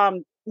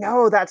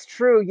no, that's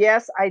true.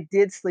 Yes, I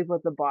did sleep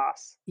with the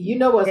boss. You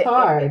know what's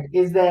hard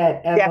is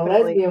that as a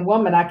lesbian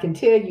woman, I can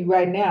tell you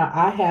right now,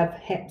 I have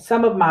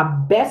some of my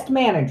best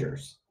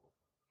managers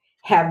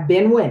have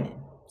been women.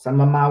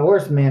 Some of my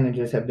worst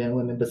managers have been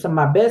women, but some of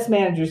my best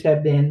managers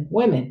have been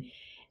women.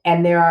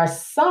 And there are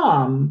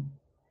some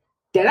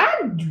that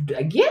I've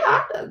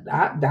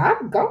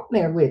gone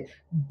there with.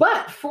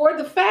 But for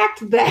the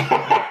fact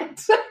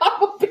that,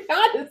 I'll be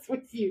honest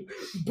with you,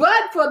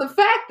 but for the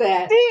fact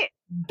that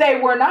they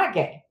were not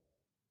gay.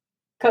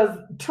 Because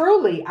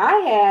truly, I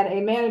had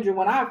a manager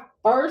when I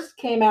first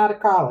came out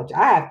of college.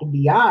 I have to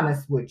be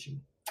honest with you.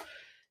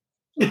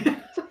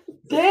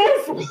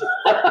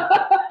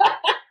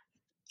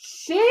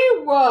 She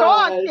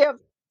was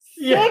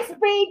 6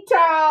 feet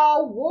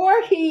tall,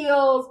 wore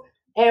heels,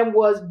 and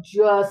was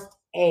just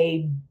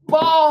a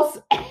boss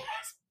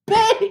ass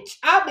bitch.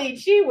 I mean,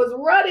 she was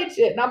running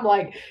shit. And I'm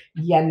like,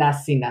 yeah, now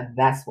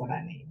that's what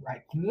I need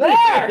right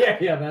there.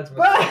 Yeah, that's what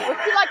was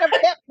she like a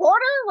vet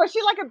porter? Was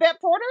she like a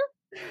vet porter?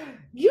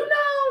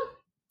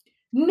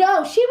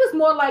 No, she was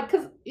more like,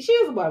 because she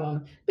was a white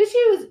woman, but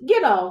she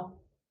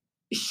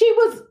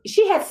was,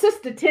 she had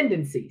sister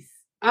tendencies.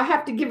 I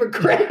have to give her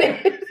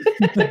credit.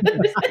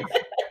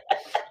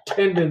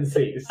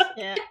 Tendencies.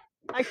 Yeah,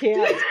 I can't.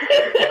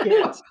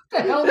 What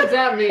the hell does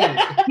that mean?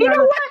 You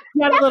know what?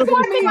 That's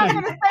one thing I'm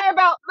going to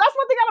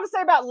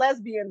say about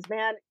lesbians,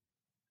 man.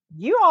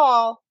 You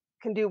all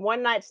can do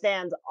one night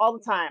stands all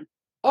the time.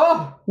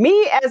 Oh,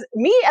 me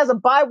as a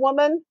bi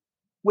woman,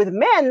 with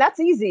men, that's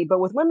easy, but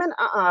with women,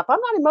 if I'm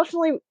not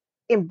emotionally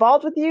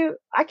involved with you,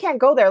 I can't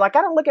go there. Like,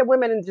 I don't look at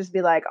women and just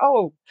be like,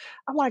 oh,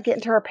 I want to get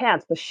into her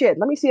pants, but shit,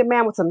 let me see a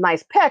man with some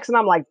nice pecs, and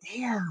I'm like,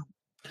 damn.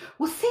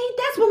 Well, see,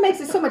 that's what makes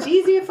it so much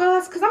easier for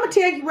us, because I'm going to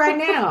tell you right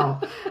now,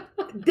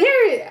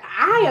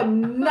 I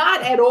am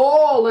not at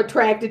all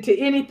attracted to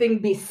anything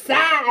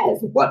besides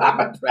what I'm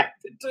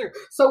attracted to.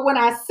 So when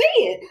I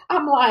see it,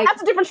 I'm like...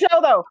 That's a different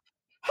show, though.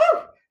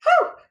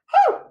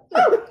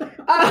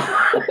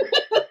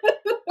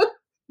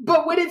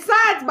 But when it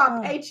signs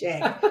my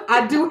paycheck,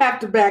 I do have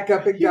to back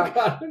up and go. You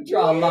gotta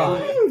draw a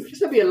line. There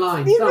should be a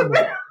line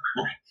somewhere.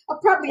 I'll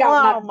probably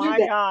not do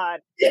that.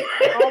 God.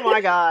 Oh my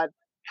God.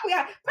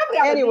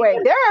 Probably anyway,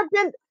 there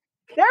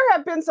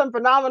have been some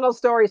phenomenal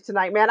stories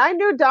tonight, man. I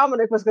knew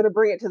Dominic was going to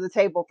bring it to the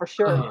table for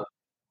sure.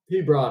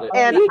 He brought it.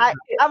 And I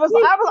was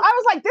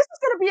like, this is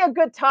going to be a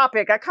good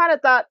topic. I kind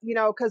of thought,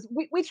 because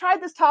we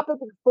tried this topic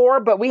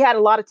before, but we had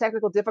a lot of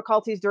technical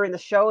difficulties during the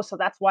show, so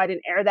that's why I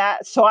didn't air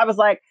that. So I was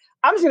like,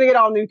 I'm just going to get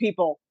all new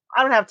people.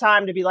 I don't have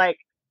time to be like,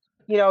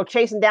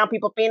 chasing down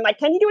people being like,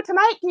 can you do it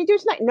tonight? Can you do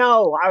it tonight?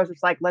 No, I was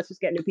just like, let's just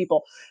get new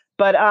people.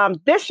 But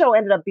this show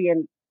ended up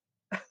being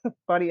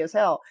funny as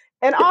hell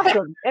and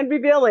awesome and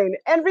revealing.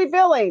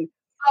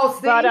 Oh,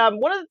 see? But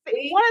one of the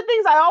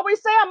things I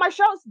always say on my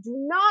shows: do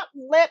not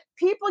let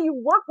people you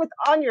work with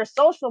on your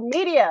social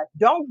media.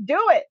 Don't do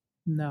it.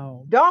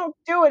 No, don't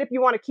do it if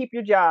you want to keep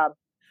your job.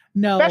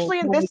 No, especially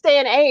in this day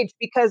and age,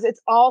 because it's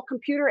all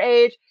computer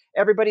age.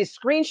 Everybody's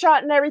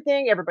screenshotting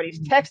everything. Everybody's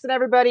texting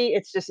everybody.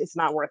 It's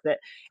not worth it.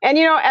 And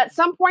at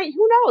some point,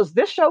 who knows?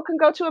 This show can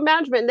go to a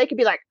management and they could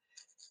be like,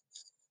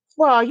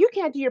 well, you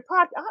can't do your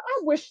podcast. I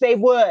wish they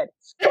would.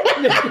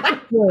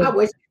 I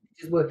wish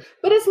they would.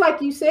 But it's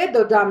like you said,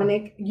 though,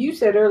 Dominic, you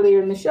said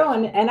earlier in the show,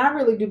 and I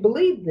really do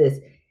believe this.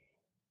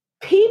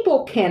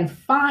 People can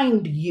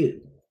find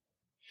you.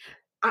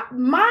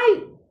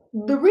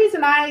 The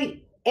reason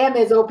I am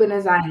as open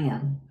as I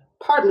am,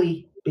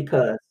 partly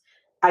because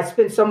I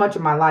spent so much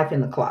of my life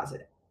in the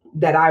closet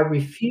that I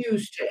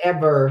refuse to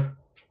ever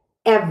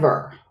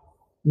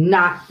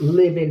not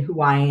live in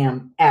who I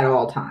am at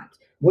all times.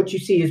 What you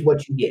see is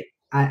what you get.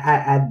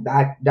 I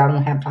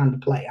don't have time to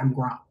play. I'm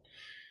grown.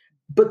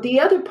 But the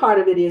other part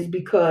of it is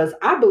because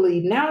I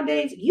believe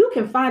nowadays you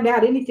can find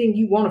out anything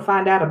you want to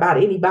find out about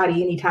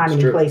anybody, anytime,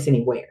 any place,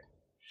 anywhere.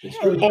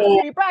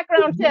 And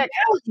background check.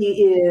 The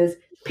reality is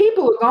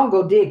people are going to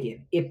go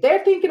digging. If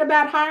they're thinking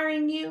about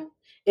hiring you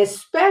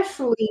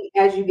especially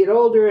as you get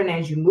older and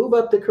as you move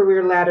up the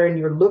career ladder and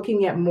you're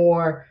looking at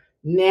more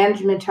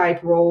management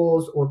type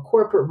roles or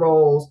corporate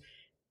roles.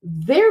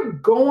 They're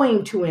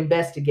going to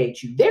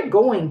investigate you. They're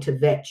going to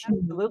vet you.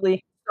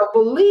 Absolutely. So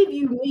believe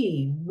you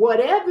me,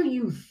 whatever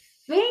you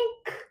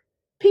think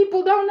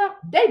people don't know,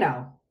 they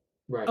know.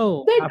 Right.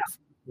 Oh, They know.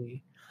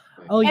 absolutely.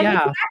 Oh, And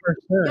yeah, it's for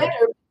sure.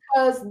 better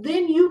because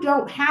then you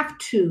don't have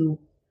to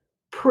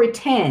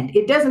pretend.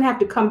 It doesn't have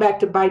to come back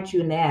to bite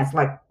you in the ass.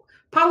 Like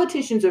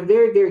politicians are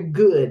very, very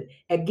good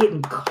at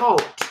getting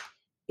caught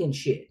in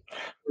shit.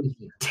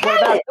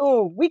 Tell it.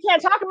 Oh, we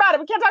can't talk about it.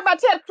 We can't talk about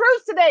Ted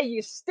Cruz today,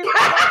 you stupid.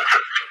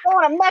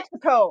 Going to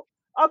Mexico.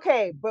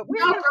 Okay, but we're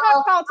going to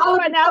talk politics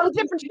right now. It's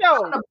a different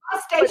show. On a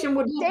bus station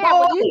with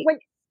Damn,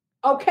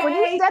 okay. When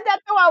you said that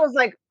though, I was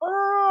like,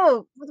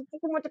 oh,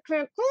 motherfucker went to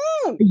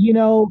Cancun. You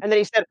know, and then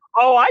he said,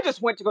 oh, I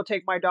just went to go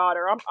take my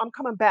daughter. I'm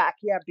coming back.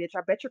 Yeah, bitch.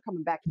 I bet you're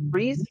coming back. You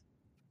freeze.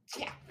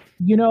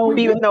 You know,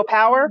 be with no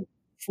power.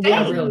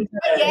 Really.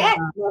 Yeah.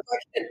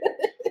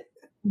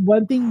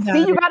 One thing that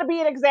see, you got to be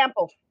an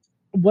example.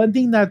 One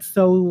thing that's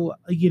so,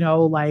 you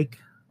know, like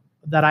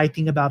that I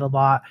think about a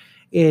lot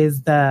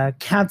is the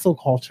cancel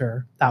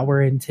culture that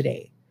we're in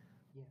today.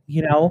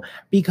 You know,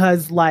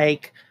 because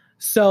like,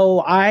 so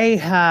I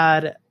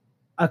had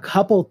a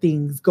couple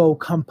things go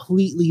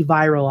completely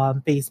viral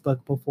on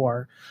Facebook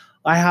before.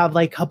 I have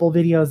like a couple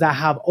videos that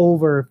have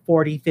over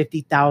 40,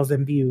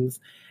 50,000 views,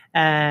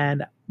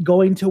 and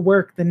going to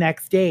work the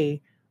next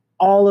day,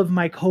 all of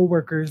my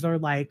coworkers are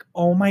like,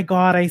 oh my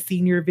God, I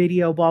seen your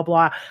video, blah,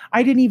 blah.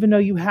 I didn't even know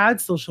you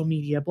had social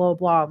media, blah,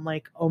 blah. I'm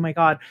like, oh my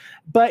God.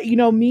 But you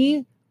know,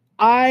 me,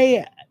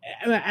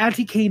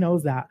 Auntie K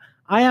knows that.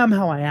 I am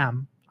how I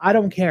am. I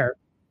don't care.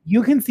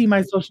 You can see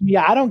my social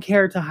media. I don't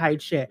care to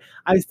hide shit.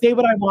 I say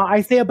what I want. I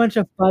say a bunch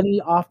of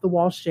funny off the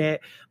wall shit,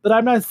 but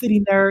I'm not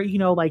sitting there, you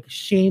know, like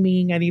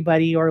shaming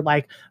anybody or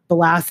like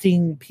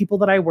blasting people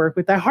that I work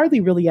with. I hardly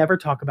really ever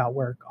talk about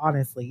work,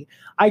 honestly.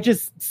 I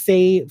just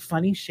say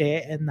funny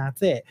shit and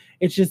that's it.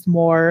 It's just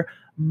more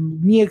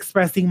me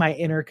expressing my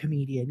inner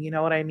comedian. You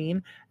know what I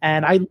mean?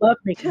 And I love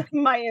making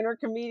my inner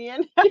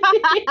comedian.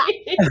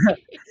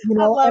 You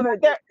know, I love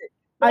it.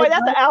 Boy,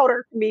 that's an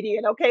outer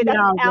comedian. Okay, that's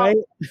an outer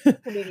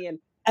comedian.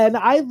 And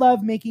I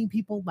love making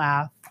people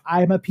laugh.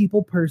 I'm a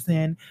people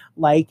person,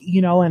 like,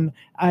 you know, and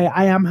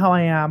I am how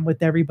I am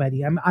with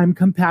everybody. I'm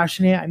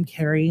compassionate, I'm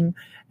caring,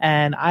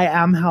 and I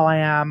am how I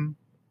am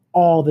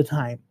all the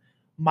time.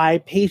 My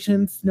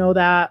patients know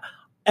that.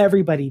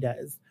 Everybody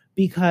does,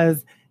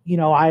 because, you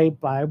know, I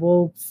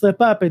will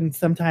slip up and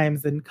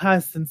sometimes and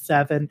cuss and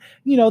stuff. And,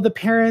 you know, the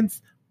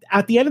parents,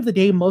 at the end of the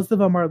day, most of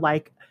them are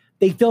like,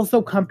 they feel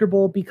so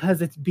comfortable because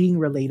it's being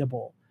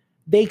relatable.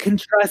 They can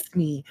trust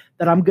me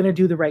that I'm going to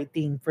do the right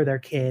thing for their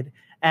kid.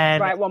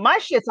 And right. Well, my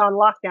shit's on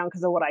lockdown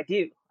because of what I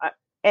do.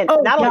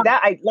 Not only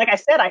that, like I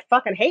said, I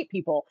fucking hate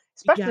people,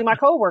 especially my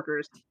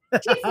coworkers.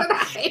 You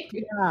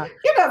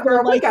know,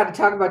 girl, we got to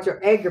talk about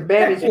your anger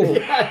management.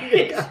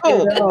 Anger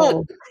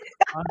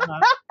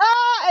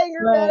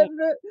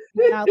management.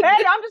 Hey,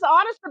 I'm just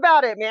honest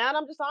about it, man.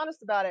 I'm just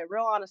honest about it.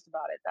 Real honest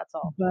about it. That's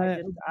all.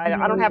 But,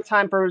 I don't have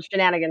time for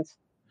shenanigans.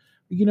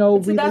 You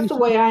know, see, that's the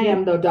way I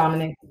am, though,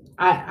 Dominic.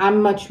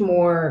 I'm much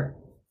more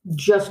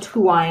just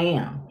who I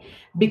am,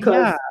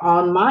 because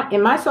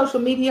in my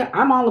social media,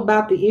 I'm all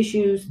about the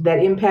issues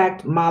that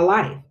impact my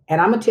life, and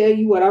I'm gonna tell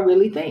you what I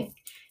really think.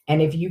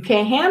 And if you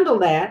can't handle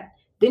that,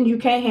 then you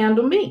can't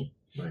handle me.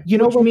 Right. You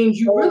know, which means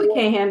you really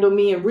can't handle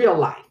me in real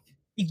life.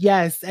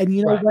 Yes, and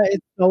you know what?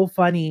 It's so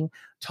funny.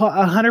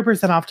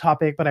 100% off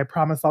topic, but I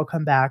promise I'll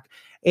come back.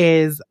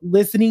 Is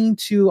listening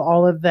to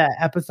all of the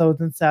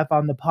episodes and stuff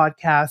on the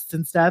podcast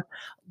and stuff.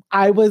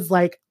 I was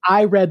like,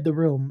 I read the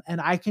room, and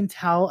I can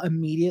tell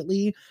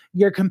immediately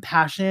your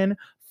compassion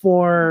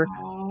for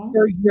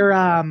your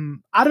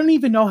I don't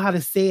even know how to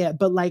say it,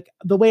 but like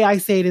the way I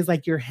say it is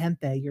like your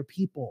gente, your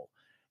people.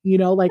 You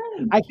know, like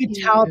I could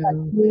tell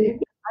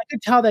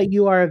that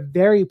you are a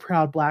very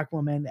proud Black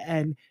woman,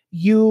 and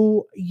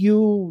you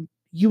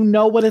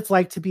know what it's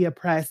like to be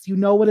oppressed. You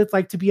know what it's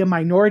like to be a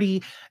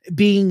minority,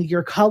 being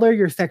your color,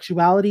 your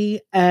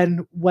sexuality,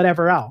 and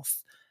whatever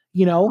else,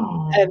 you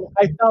know? And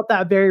I felt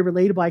that very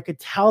relatable. I could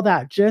tell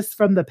that just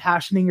from the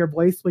passion in your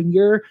voice when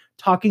you're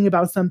talking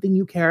about something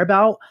you care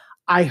about.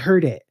 I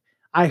heard it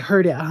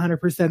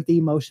 100%, the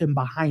emotion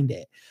behind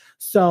it.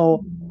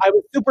 So I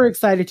was super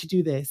excited to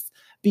do this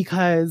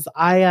because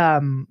I,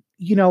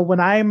 you know, when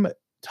I'm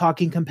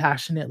talking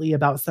compassionately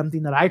about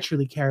something that I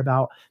truly care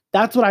about,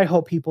 that's what I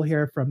hope people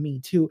hear from me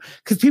too.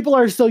 Because people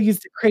are so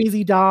used to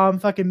crazy Dom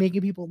fucking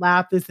making people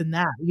laugh, this and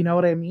that. You know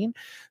what I mean?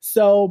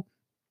 So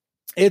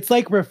it's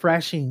like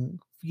refreshing,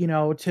 you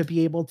know, to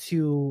be able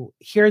to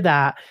hear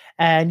that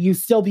and you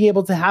still be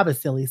able to have a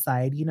silly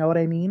side. You know what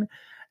I mean?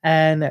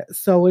 And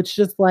so it's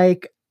just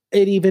like,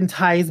 it even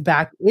ties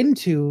back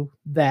into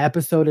the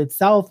episode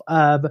itself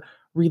of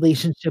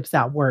relationships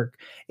at work,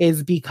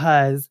 is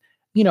because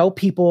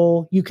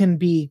people, you can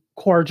be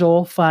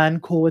cordial, fun,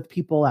 cool with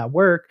people at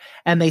work,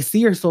 and they see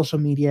your social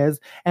medias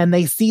and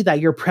they see that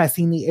you're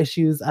pressing the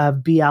issues of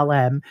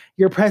BLM,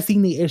 you're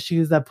pressing the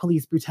issues of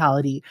police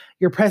brutality,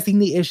 you're pressing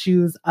the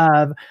issues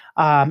of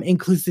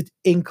inclusive,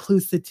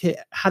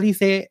 how do you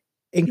say it?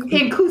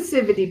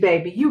 Inclusivity,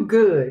 baby. You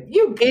good.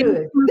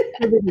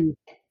 Inclusivity.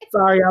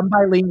 Sorry, I'm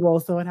bilingual,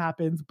 so it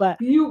happens. But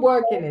you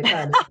working it,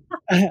 honey.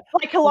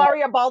 Like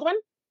Hilaria Baldwin?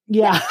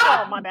 Yeah.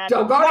 Oh, my bad.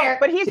 Don't go there.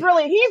 But he's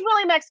really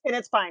Mexican.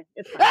 It's fine.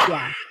 It's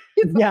fine.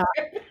 Yeah.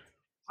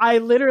 I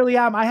literally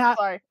am. I have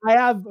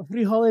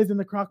frijoles in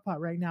the crock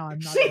pot right now. I'm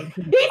not.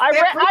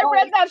 I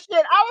read that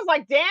shit. I was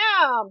like, damn.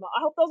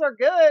 I hope those are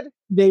good.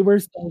 They were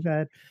so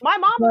good. My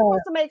mom was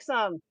supposed to make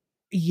some.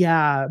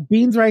 Yeah,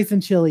 beans, rice,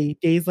 and chili.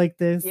 Days like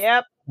this.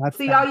 Yep.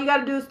 See, all you got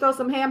to do is throw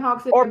some ham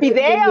hocks in or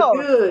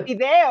fideo.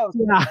 Fideos.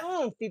 Yeah.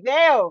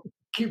 Fideo.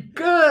 You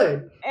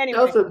good.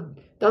 Anyway.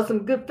 Throw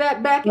some good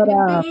fat back in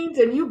your beans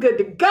and you good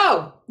to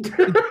go.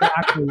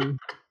 Exactly.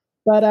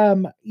 But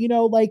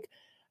like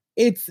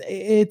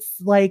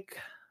it's like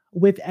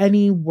with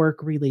any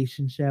work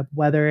relationship,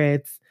 whether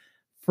it's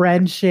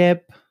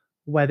friendship,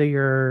 whether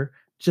you're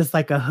just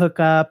like a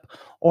hookup,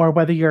 or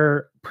whether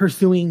you're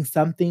pursuing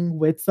something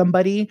with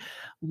somebody,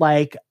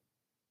 like,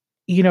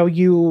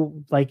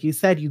 you, like you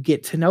said, you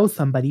get to know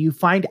somebody, you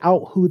find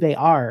out who they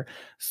are.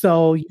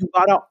 So you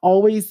gotta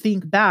always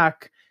think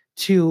back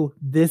to,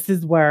 this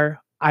is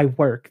where I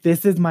work.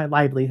 This is my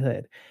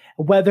livelihood.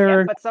 But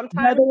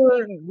sometimes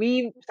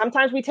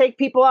we take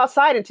people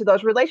outside into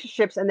those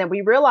relationships, and then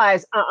we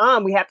realize,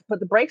 we have to put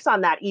the brakes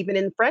on that, even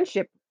in the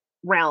friendship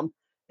realm.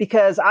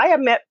 Because I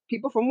have met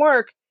people from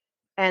work,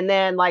 and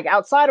then like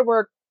outside of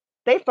work,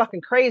 they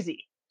fucking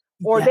crazy,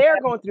 or they're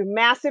going through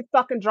massive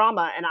fucking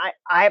drama, and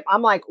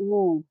I'm like,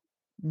 ooh,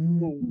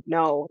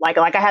 no, like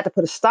I had to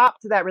put a stop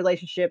to that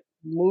relationship,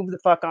 move the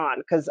fuck on,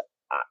 because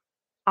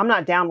I'm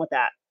not down with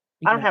that.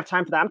 I don't have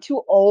time for that. I'm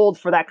too old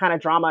for that kind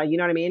of drama. You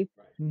know what I mean?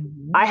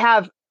 Mm-hmm. I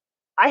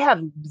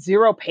have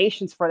zero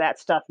patience for that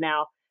stuff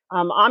now.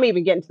 I'm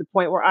even getting to the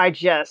point where I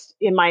just,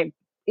 in my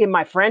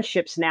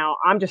friendships now,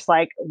 I'm just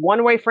like,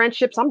 one-way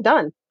friendships, I'm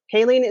done.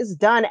 Kayleen is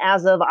done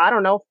as of, I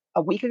don't know,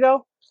 a week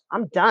ago.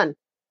 I'm done.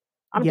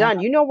 I'm done.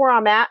 You know where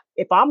I'm at.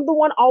 If I'm the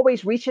one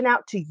always reaching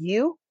out to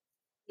you,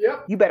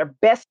 you better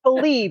best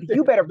believe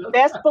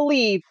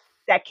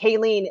that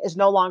Kayleen is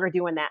no longer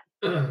doing that.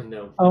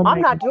 No. I'm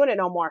not doing it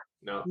no more.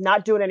 No.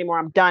 Not doing it anymore.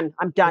 I'm done.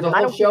 And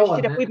I don't give a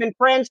shit if we've been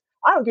friends.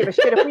 I don't give a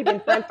shit if we've been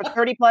friends for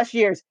 30 plus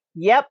years.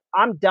 Yep,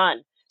 I'm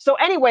done. So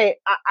anyway,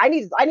 I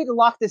need to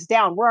lock this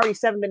down. We're already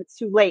 7 minutes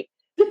too late.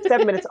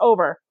 7 minutes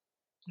over.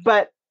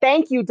 But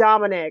thank you,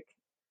 Dominic.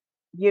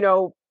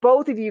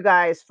 Both of you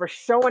guys, for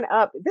showing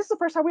up. This is the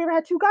first time we ever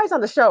had two guys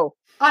on the show.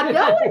 I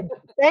know.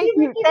 Thank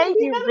you,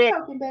 Rick.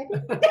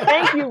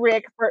 Thank you,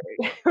 Rick, for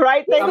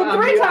right. Thank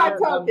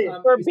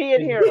you for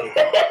being here.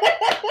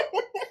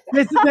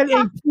 This is an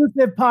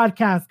inclusive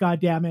podcast.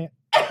 God damn it.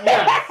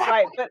 Yes,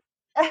 right. But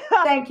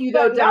thank you,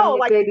 though,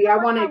 Dominic, baby. I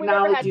want to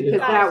acknowledge you, because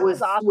that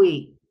was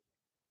sweet.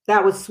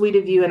 That was sweet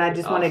of you, and I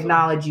just want to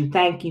acknowledge you.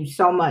 Thank you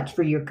so much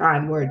for your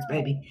kind words,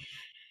 baby.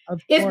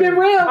 It's been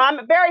real.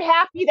 I'm very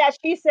happy that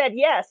she said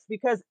yes,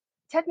 because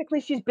technically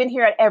she's been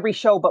here at every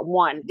show but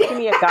one. Give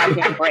me a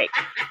goddamn break.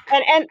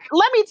 And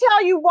let me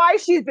tell you why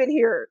she's been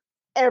here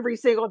every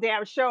single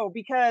damn show,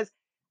 because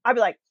I'd be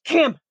like,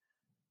 Kim,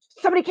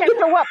 somebody can't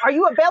show up. Are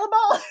you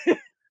available?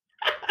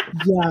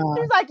 Yeah.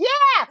 She's like,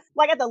 yeah.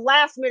 Like at the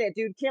last minute,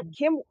 dude.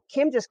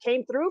 Kim just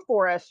came through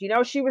for us.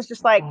 She was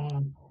just like,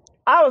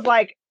 I was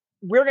like,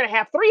 we're gonna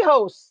have 3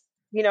 hosts,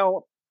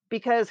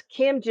 because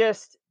Kim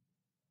just,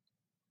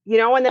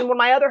 and then when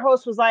my other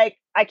host was like,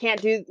 I can't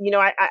do,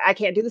 I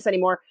can't do this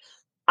anymore.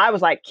 I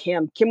was like,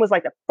 Kim was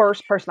like the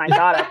first person I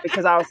thought of,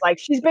 because I was like,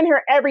 she's been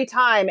here every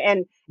time,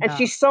 and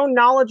she's so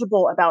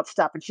knowledgeable about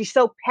stuff, and she's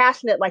so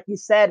passionate, like you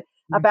said,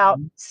 about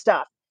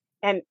stuff.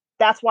 And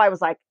that's why I was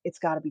like, it's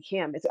got to be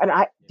Kim.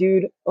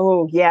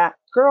 Oh yeah,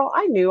 girl,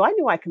 I knew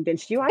I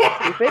convinced you.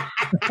 I'm stupid.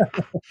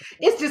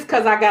 It's just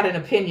because I got an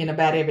opinion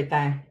about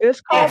everything.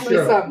 It's called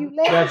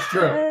That's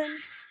true.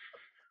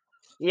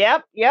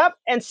 Yep.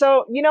 And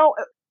so,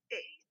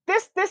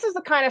 this is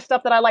the kind of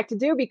stuff that I like to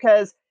do,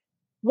 because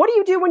what do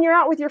you do when you're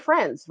out with your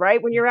friends, right?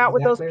 When you're out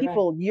with those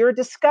people, you're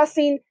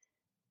discussing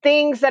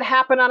things that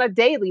happen on a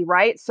daily,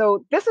 right?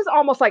 So this is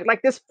almost like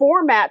this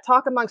format,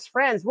 talk amongst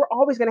friends. We're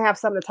always going to have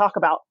something to talk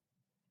about.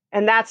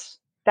 And that's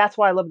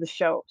why I love the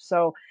show.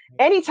 So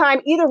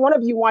anytime either one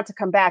of you want to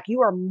come back,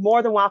 you are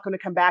more than welcome to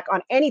come back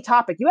on any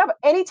topic. You have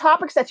any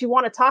topics that you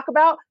want to talk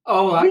about?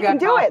 We can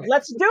do it.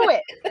 Let's do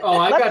it.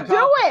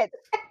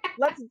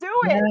 Let's do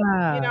it.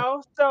 Yeah.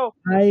 So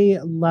I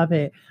love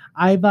it.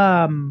 I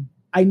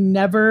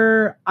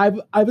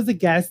was a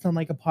guest on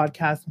like a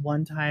podcast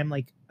one time,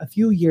 like a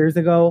few years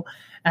ago,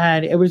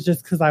 and it was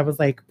just because I was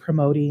like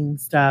promoting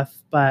stuff,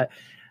 but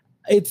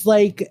it's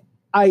like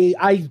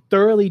I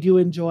thoroughly do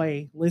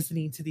enjoy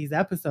listening to these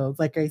episodes.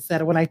 Like I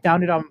said, when I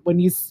found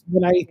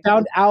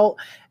out,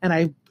 and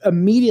I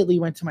immediately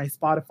went to my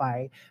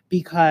Spotify,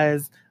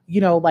 because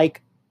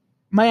like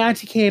my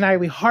Auntie Kay and I,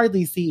 we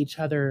hardly see each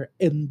other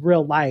in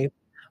real life.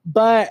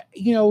 But,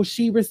 you know,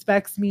 she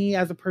respects me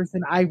as a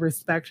person. I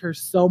respect her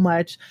so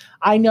much.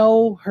 I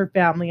know her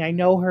family. I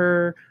know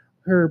her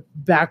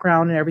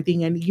background and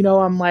everything. And, you know,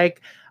 I'm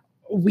like,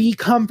 we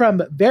come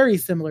from very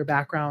similar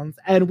backgrounds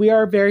and we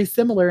are very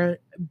similar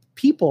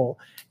people,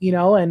 you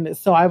know? And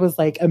so I was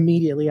like,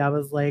 immediately, I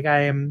was like,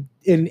 I am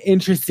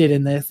interested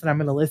in this and I'm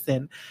going to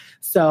listen.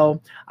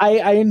 So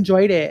I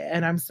enjoyed it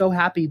and I'm so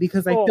happy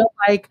because I feel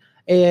like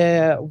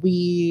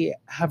we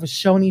have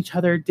shown each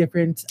other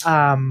different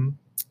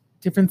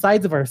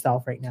sides of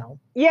ourselves right now.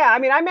 Yeah. I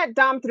mean, I met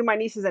Dom through my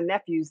nieces and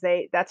nephews.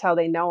 That's how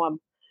they know him.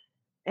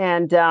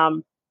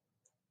 And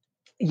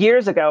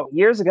years ago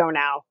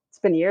now, it's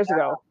been years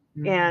ago.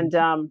 Mm-hmm.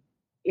 And,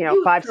 you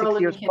know, 5, 6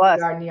 years plus.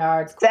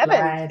 Yards,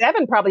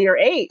 7 probably, or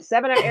 8,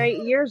 7 or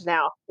 8 years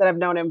now that I've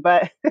known him.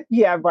 But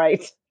yeah, right.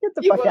 Get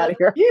the fuck out of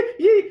here.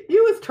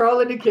 You was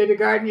trolling the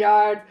kindergarten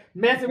yard,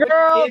 messing with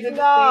the kids.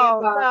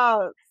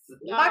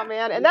 No,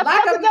 man. And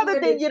that's another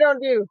thing you don't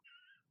do.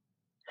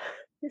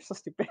 You're so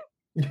stupid.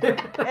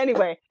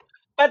 Anyway,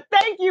 but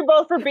thank you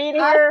both for being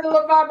here.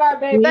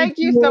 Thank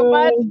you so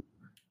much.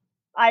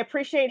 I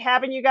appreciate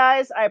having you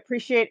guys. I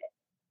appreciate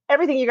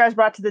everything you guys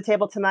brought to the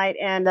table tonight.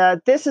 And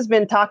this has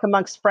been Talk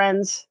Amongst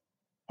Friends.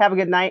 Have a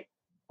good night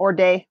or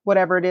day,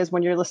 whatever it is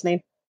when you're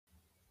listening.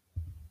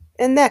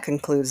 And that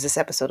concludes this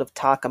episode of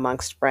Talk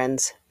Amongst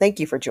Friends. Thank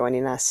you for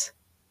joining us.